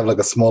comedians have like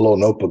a small little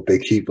notebook they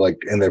keep like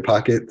in their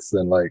pockets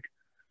and like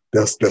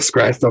they'll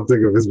scratch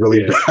something if it's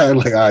really bad,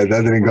 like, all right,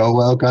 that didn't go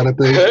well kind of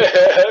thing.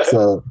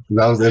 So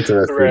that was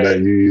interesting that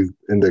you use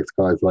index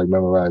cards to like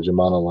memorize your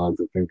monologues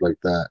and things like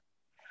that.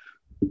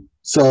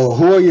 So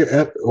who are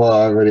your, well,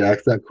 I already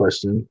asked that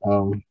question.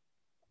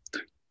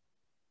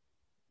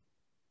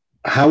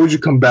 How would you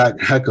combat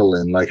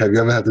heckling? Like, have you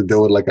ever had to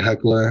deal with like a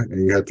heckler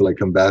and you had to like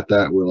combat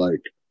that with like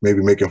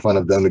maybe making fun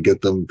of them to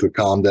get them to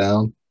calm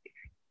down?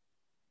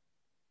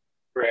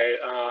 Right.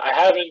 I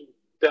haven't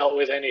dealt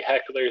with any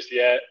hecklers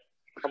yet.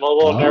 I'm a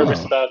little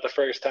nervous about the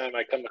first time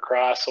I come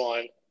across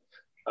one,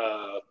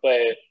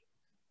 but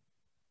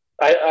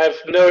I've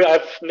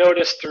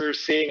noticed through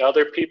seeing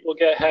other people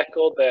get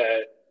heckled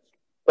that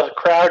the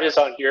crowd is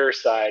on your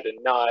side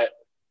and not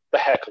the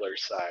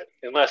heckler's side,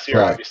 unless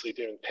you're obviously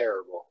doing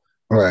terrible.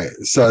 Right.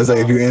 So it's like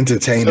if you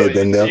entertain it,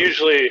 then they'll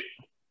usually,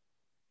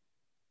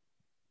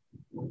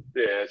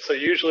 So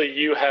usually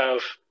you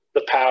have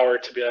the power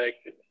to be like,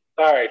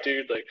 all right,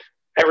 dude, like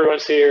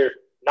everyone's here,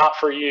 not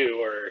for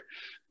you, or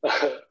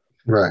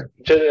right.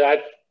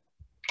 I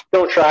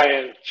don't try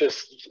and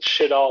just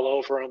shit all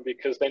over them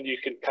because then you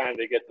can kind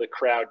of get the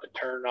crowd to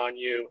turn on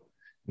you,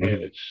 and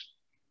it's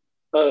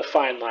a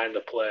fine line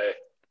to play.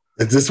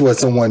 Is this what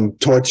someone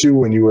taught you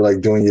when you were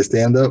like doing your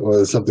stand-up, or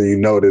is it something you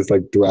noticed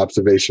like through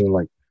observation?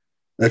 Like,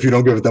 if you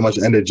don't give it that much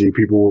energy,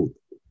 people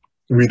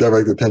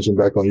redirect attention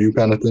back on you,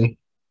 kind of thing.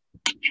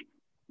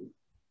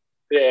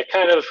 Yeah,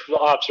 kind of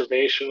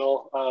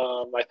observational.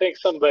 I think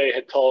somebody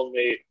had told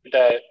me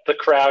that the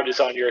crowd is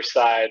on your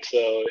side,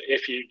 so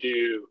if you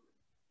do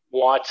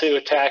want to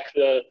attack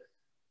the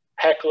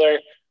heckler,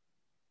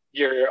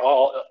 you're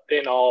all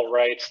in all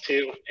rights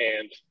too,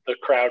 and the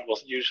crowd will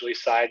usually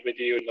side with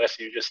you unless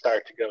you just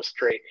start to go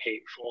straight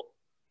hateful.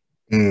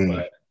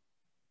 But,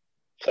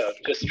 so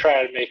just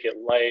try to make it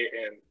light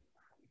and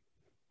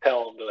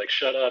tell them to like,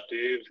 shut up,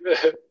 dude.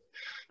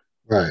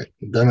 Right,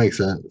 that makes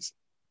sense.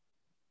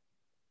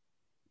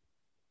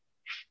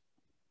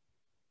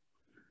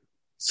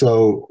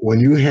 So when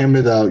you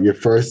hammered out your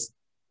first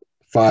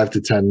 5 to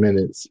 10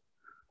 minutes,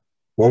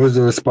 What was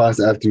the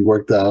response after you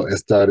worked out and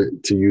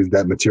started to use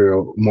that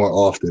material more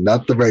often?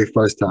 Not the very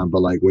first time,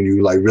 but like when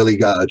you like really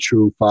got a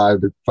true 5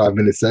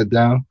 minute set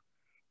down.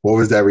 What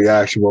was that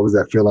reaction? What was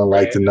that feeling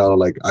like Right. to know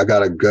like I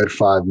got a good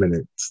 5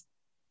 minutes?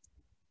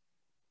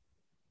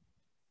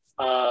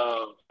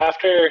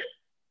 After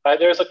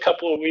there's a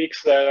couple of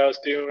weeks that I was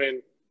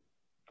doing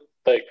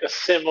like a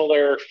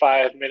similar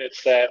 5 minute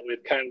set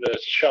with kind of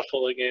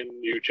shuffling in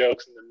new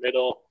jokes in the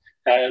middle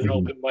at an Mhm.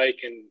 open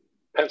mic in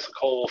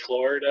Pensacola,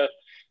 Florida.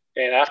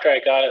 And after I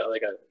got it,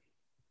 like a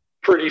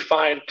pretty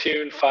fine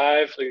tuned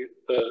five,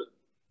 the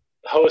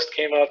host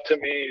came up to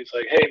me. He's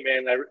like, "Hey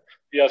man,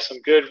 you have some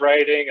good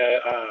writing.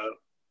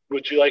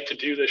 Would you like to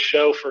do this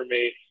show for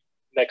me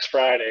next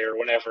Friday or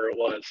whenever it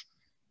was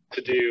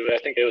to do?" I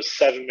think it was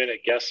 7 minute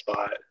guest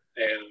spot,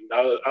 and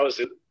I was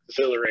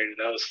exhilarated.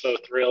 I was so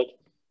thrilled,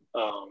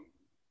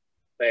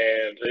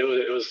 and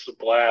it was a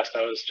blast.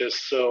 I was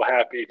just so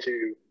happy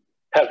to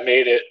have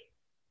made it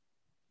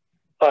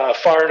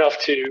far enough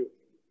to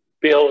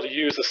be able to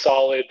use a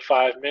solid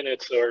 5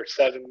 minutes or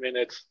 7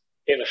 minutes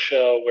in a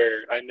show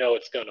where I know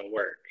it's going to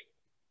work.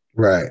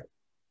 Right.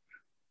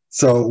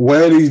 So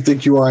where do you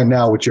think you are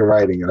now with your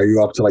writing? Are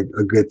you up to like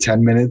a good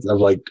 10 minutes of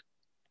like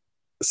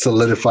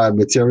solidified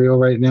material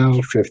right now?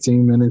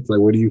 15 minutes? Like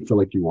where do you feel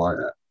like you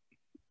are at?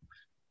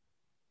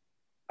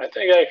 I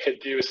think I could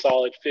do a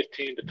solid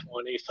 15 to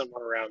 20,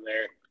 somewhere around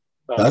there.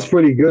 That's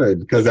pretty good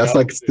because that's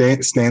like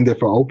altitude. standard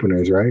for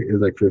openers, right? It's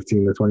like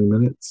 15 to 20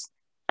 minutes.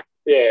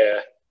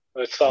 Yeah, a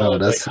No,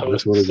 solid like that's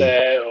host really good.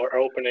 set or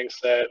opening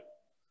set.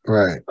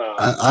 Right.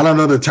 I don't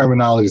know the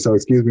terminology, so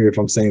excuse me if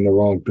I'm saying the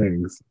wrong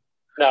things.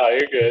 No,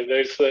 you're good.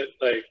 There's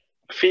like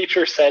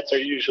feature sets are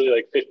usually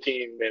like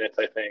 15 minutes,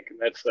 I think, and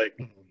that's like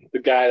the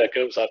guy that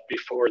goes up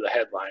before the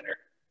headliner.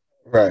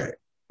 Right.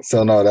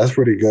 So no, that's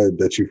pretty good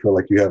that you feel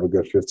like you have a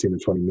good 15 to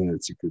 20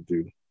 minutes you could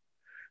do.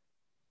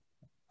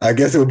 I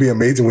guess it would be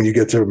amazing when you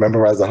get to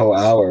memorize the whole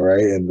hour,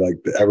 right? And like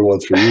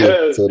everyone's for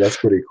you. So that's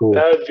pretty cool.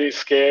 That would be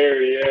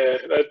scary. Yeah,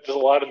 that's a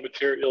lot of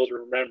material to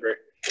remember.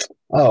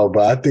 Oh,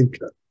 but I think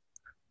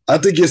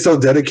you're so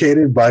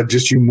dedicated by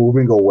just you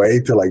moving away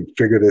to like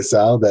figure this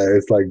out that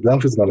it's like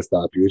nothing's gonna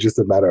stop you. It's just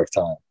a matter of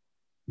time,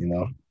 you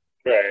know?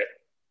 Right.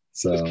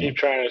 So just keep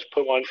trying to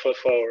put one foot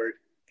forward.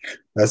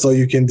 that's all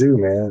you can do,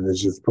 man. Is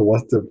just put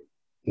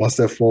one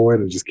step forward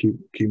and just keep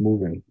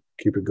moving.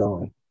 Keep it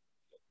going.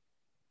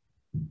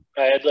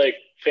 I had like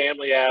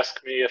family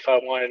ask me if I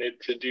wanted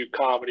to do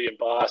comedy in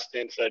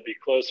Boston, so I'd be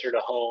closer to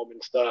home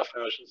and stuff.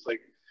 And I was just like,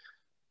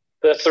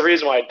 that's the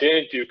reason why I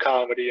didn't do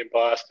comedy in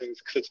Boston,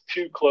 is because it's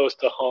too close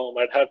to home.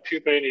 I'd have too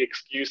many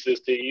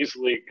excuses to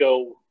easily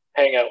go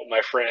hang out with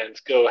my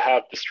friends, go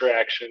have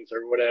distractions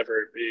or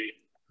whatever it be.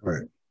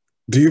 Right.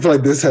 Do you feel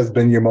like this has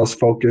been your most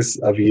focus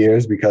of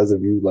years because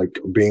of you like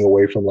being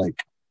away from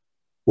like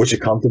what you're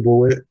comfortable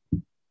with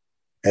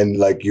and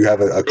like you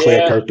have a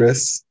clear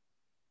purpose?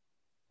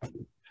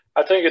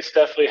 I think it's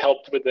definitely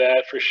helped with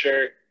that for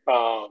sure.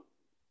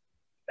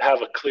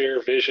 Have a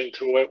clear vision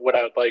to what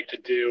I would like to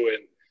do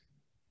and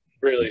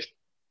really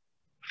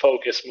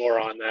focus more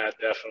on that,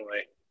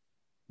 definitely.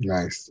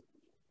 Nice.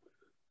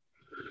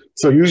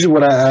 So usually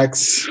what I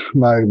ask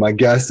my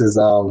guests is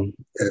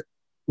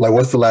like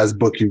what's the last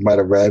book you might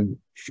have read,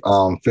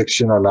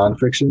 fiction or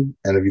nonfiction?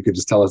 And if you could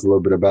just tell us a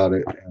little bit about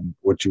it and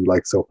what you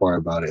like so far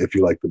about it, if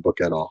you like the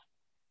book at all.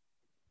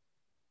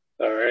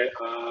 All right.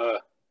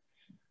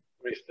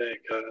 Let me think.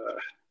 What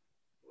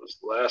was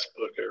the last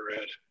book I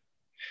read?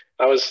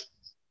 I was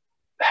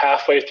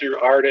halfway through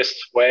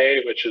Artist's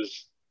Way, which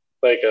is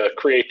like a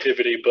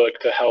creativity book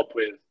to help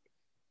with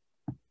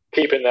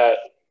keeping that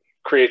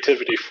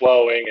creativity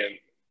flowing. And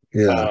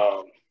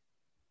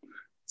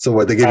so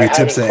what, they give you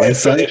tips and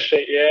insight? Finished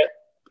it yet.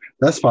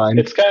 That's fine.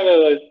 It's kind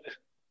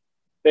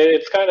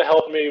of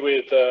helped me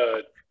with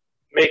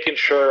making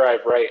sure I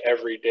write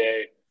every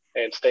day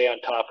and stay on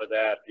top of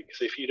that,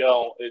 because if you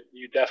don't,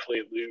 you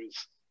definitely lose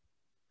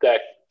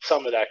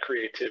some of that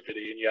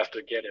creativity, and you have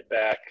to get it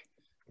back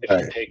if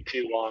you take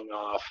too long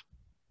off.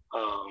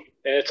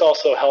 And it's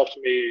also helped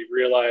me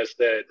realize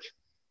that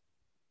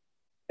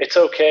it's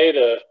okay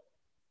to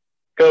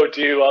go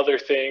do other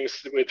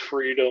things with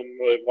freedom,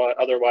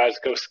 otherwise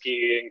go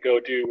skiing, go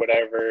do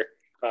whatever,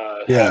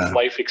 have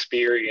life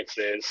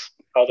experiences.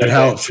 It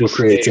helps with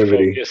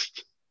creativity.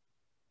 Focused.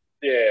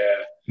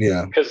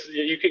 Yeah. Because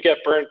you could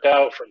get burnt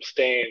out from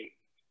staying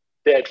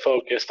dead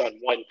focused on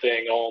one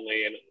thing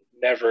only and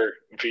never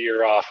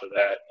veer off of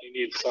that. You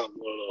need some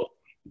little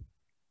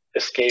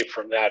escape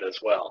from that as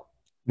well.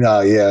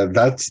 No, yeah,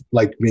 that's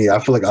like me. I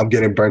feel like I'm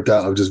getting burnt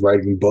out of just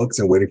writing books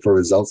and waiting for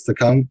results to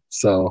come.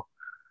 So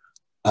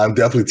I'm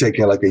definitely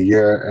taking like a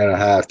year and a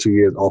half, 2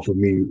 years off of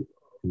me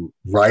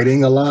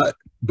writing a lot,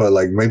 but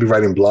like maybe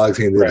writing blogs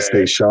here and there to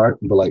stay sharp.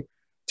 But like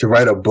to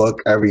write a book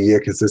every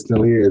year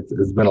consistently,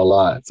 it's been a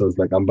lot. So it's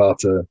like I'm about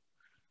to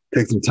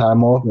take some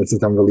time off. And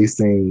since I'm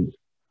releasing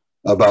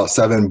about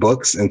 7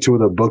 books, and 2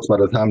 of the books by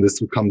the time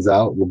this comes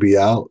out will be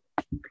out.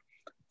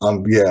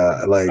 I'm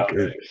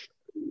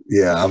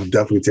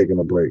definitely taking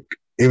a break.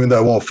 Even though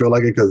I won't feel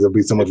like it because there'll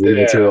be so much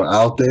reading material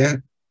out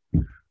there.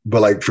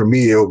 But like for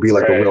me, it would be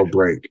like a Right. real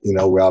break, you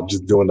know, where I'm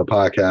just doing the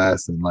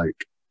podcast and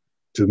like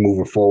just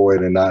moving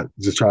forward and not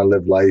just trying to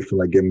live life and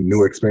like getting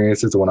new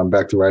experiences. So when I'm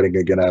back to writing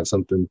again, I have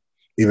something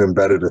even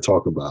better to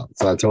talk about.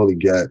 So I totally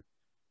get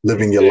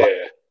living your life,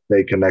 Yeah.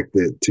 stay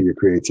connected to your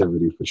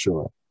creativity for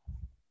sure.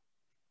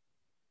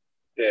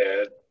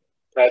 Yeah.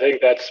 I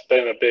think that's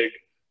been a big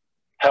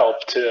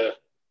help to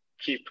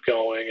keep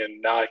going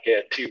and not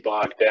get too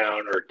bogged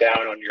down or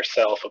down on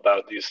yourself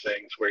about these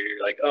things where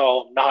you're like,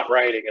 oh, I'm not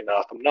writing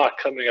enough. I'm not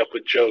coming up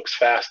with jokes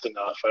fast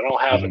enough. I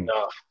don't have Mhm.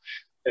 enough.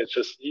 It's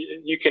just,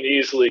 you can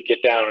easily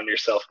get down on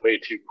yourself way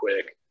too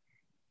quick.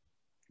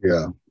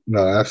 Yeah,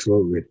 no,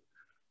 absolutely.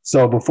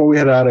 So before we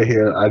head out of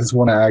here, I just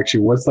want to ask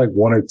you, what's like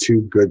one or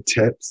two good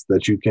tips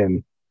that you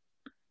can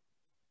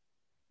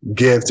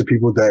give to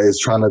people that is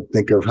trying to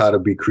think of how to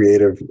be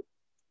creative,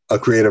 a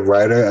creative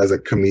writer as a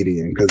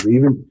comedian? Because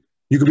even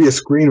you could be a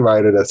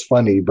screenwriter that's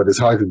funny, but it's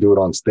hard to do it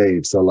on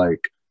stage. So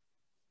like,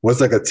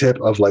 what's like a tip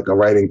of like a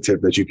writing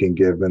tip that you can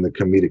give in the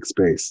comedic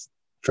space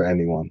for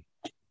anyone?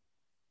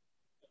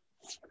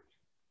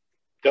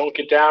 Don't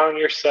get down on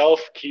yourself.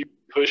 Keep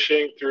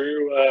pushing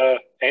through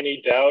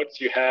any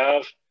doubts you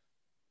have.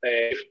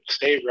 And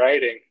stay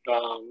writing.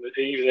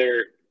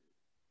 Either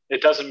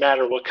it doesn't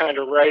matter what kind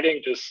of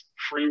writing, just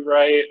free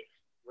write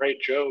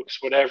jokes,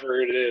 whatever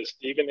it is.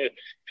 Even if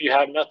you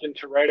have nothing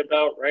to write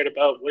about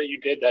what you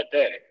did that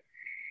day.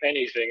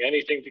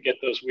 Anything to get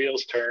those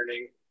wheels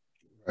turning,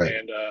 Right.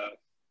 and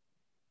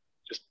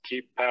just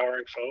keep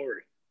powering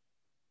forward.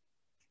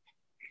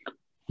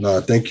 No,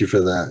 thank you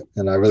for that.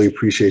 And I really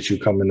appreciate you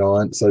coming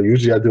on. So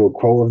usually I do a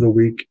quote of the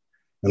week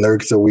and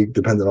lyrics of the week,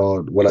 depending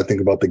on what I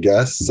think about the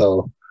guest.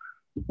 So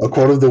a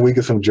quote of the week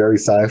is from Jerry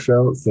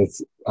Seinfeld,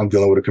 since I'm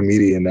dealing with a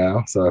comedian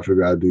now. So I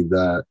figured I'd do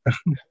that.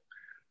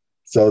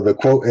 So the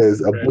quote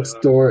is, a Right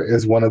bookstore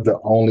is one of the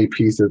only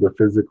pieces of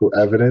physical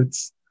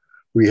evidence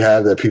we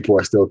have that people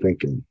are still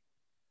thinking.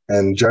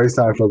 And Jerry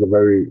Seinfeld is a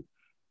very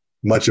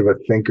much of a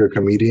thinker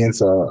comedian.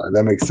 So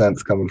that makes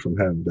sense coming from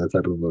him, that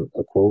type of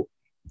a quote.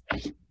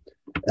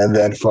 And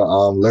then for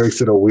lyrics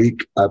of the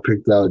week, I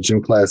picked out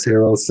Gym Class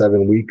Heroes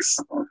 7 Weeks.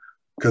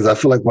 Because I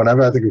feel like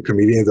whenever I think of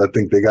comedians, I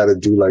think they got to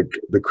do like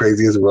the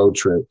craziest road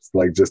trips,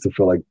 like just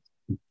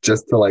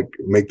to like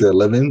make their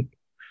living.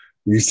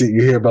 You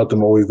hear about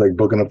them always like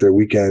booking up their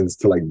weekends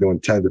to like doing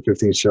 10 to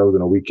 15 shows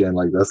in a weekend.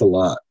 Like that's a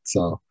lot.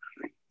 So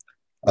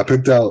I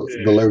picked out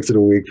the Yeah. lyrics of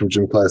the week from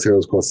Gym Class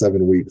Heroes called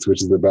 7 Weeks,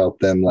 which is about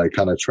them like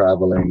kind of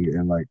traveling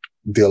and like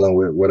dealing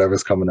with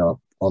whatever's coming up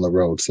on the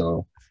road.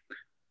 So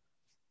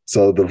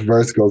the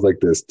verse goes like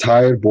this: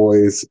 tired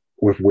boys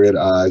with weird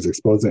eyes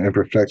exposing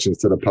imperfections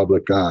to the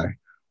public eye.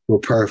 We're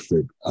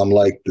perfect. I'm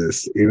like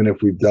this, even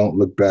if we don't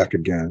look back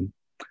again.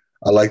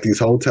 I like these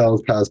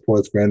hotels,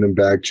 passports, random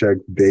bag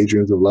checks,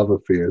 daydreams of love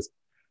affairs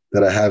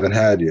that I haven't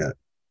had yet.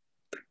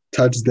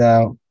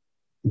 Touchdown,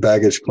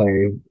 baggage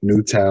claim,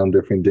 new town,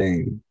 different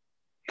dame.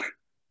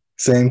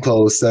 Same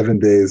clothes, 7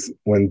 days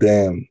when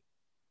damn,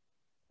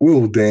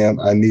 ooh, damn,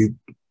 I need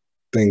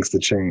things to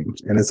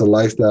change. And it's a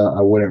lifestyle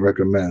I wouldn't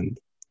recommend.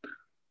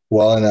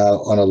 Walling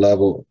out on a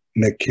level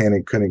Nick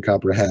Cannon couldn't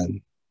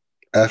comprehend.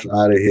 F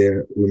out of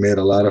here. We made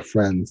a lot of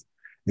friends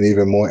and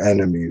even more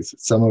enemies,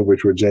 some of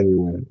which were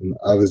genuine and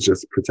others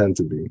just pretend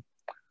to be.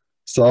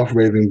 Soft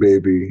raving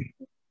baby,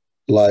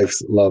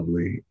 life's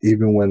lovely,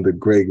 even when the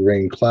gray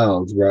rain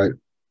clouds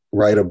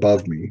right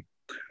above me.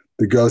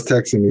 The girl's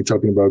texting me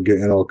talking about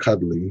getting all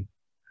cuddly.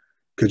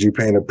 Could you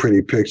paint a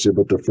pretty picture,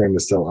 but the frame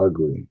is so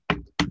ugly?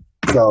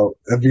 So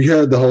if you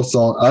heard the whole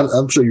song,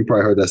 I'm sure you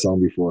probably heard that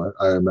song before,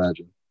 I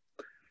imagine.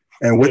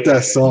 And with that Yeah.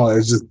 song,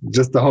 it's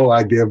just the whole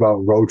idea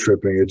about road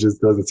tripping. It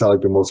just doesn't sound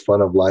like the most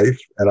fun of life.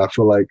 And I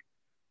feel like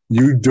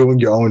you doing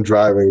your own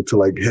driving to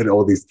like hit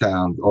all these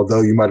towns,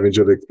 although you might have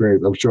enjoyed the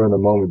experience, I'm sure in the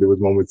moment there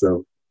was moments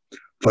of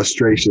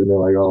frustration and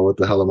like, oh, what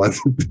the hell am I?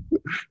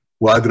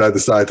 Why did I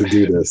decide to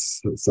do this?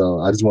 So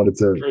I just wanted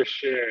to For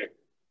sure.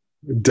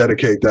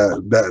 dedicate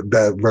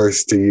that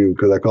verse to you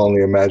because I can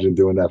only imagine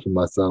doing that for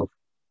myself.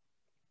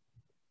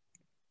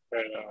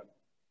 Right on.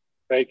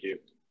 Thank you.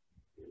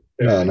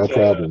 Yeah, No, no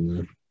problem,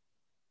 man.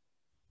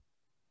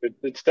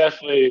 it's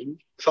definitely,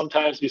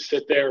 sometimes you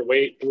sit there,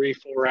 wait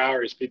 3-4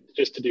 hours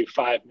just to do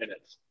 5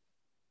 minutes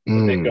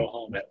and then Mm. go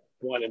home at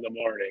 1 in the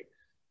morning.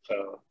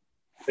 So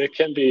it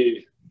can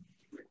be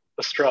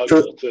a So,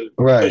 struggle to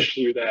right. push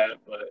through that,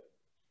 but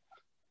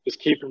just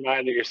keep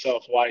reminding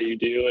yourself why you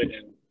do it,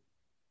 and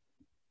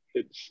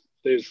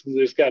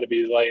there's got to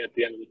be light at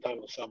the end of the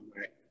tunnel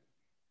somewhere.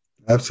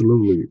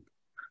 Absolutely.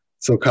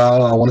 So,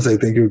 Kyle, I want to say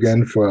thank you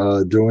again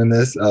for doing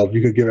this. If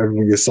you could give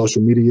everyone your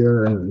social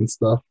media and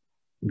stuff,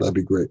 that'd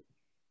be great.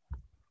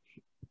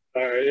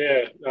 All right,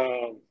 yeah.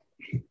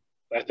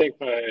 I think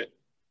my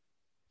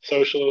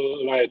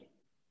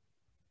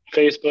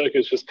Facebook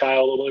is just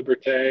Kyle the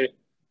Liberté.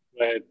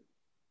 My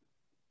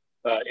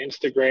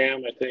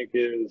Instagram, I think,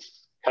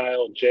 is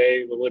Kyle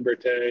J the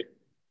Liberté.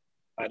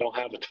 I don't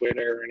have a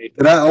Twitter or anything.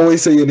 Did I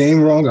always say your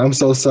name wrong? I'm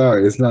so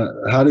sorry. It's not.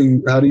 How do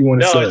you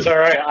want to No, say it's it? all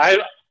right.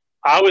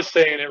 I was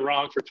saying it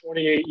wrong for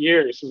 28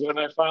 years. When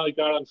I finally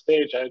got on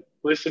stage, I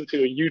listened to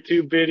a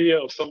YouTube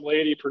video of some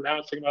lady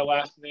pronouncing my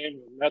last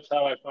name, and that's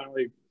how I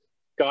finally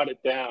got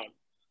it down.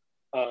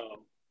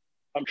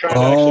 I'm trying to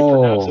actually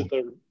pronounce it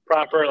the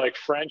proper, like,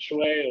 French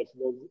way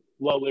of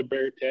La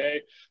Liberté.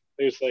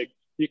 There's like,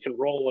 you can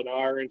roll an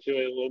R into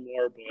it a little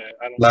more, but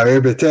I don't. La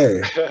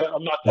Liberté.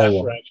 I'm not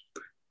that French.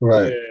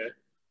 Right.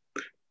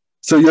 Yeah.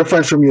 So you're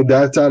French from your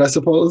dad's side, I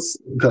suppose?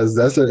 Because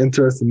that's an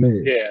interesting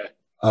name. Yeah.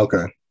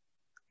 Okay.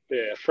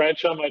 Yeah,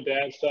 French on my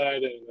dad's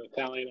side and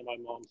Italian on my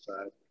mom's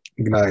side.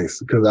 Nice.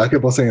 Because I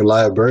kept on saying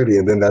Liability,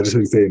 and then that's just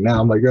what you say it now.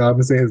 I'm like, yo, I've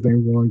been saying his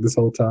name wrong this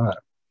whole time.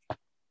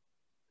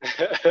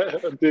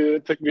 Dude,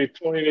 it took me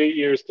 28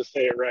 years to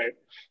say it right.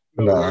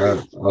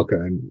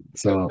 Okay.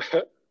 So,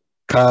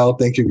 Kyle,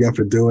 thank you again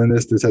for doing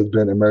this. This has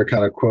been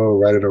Americana Quo,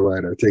 Writer to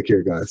Writer. Take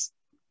care, guys.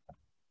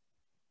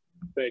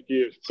 Thank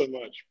you so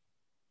much.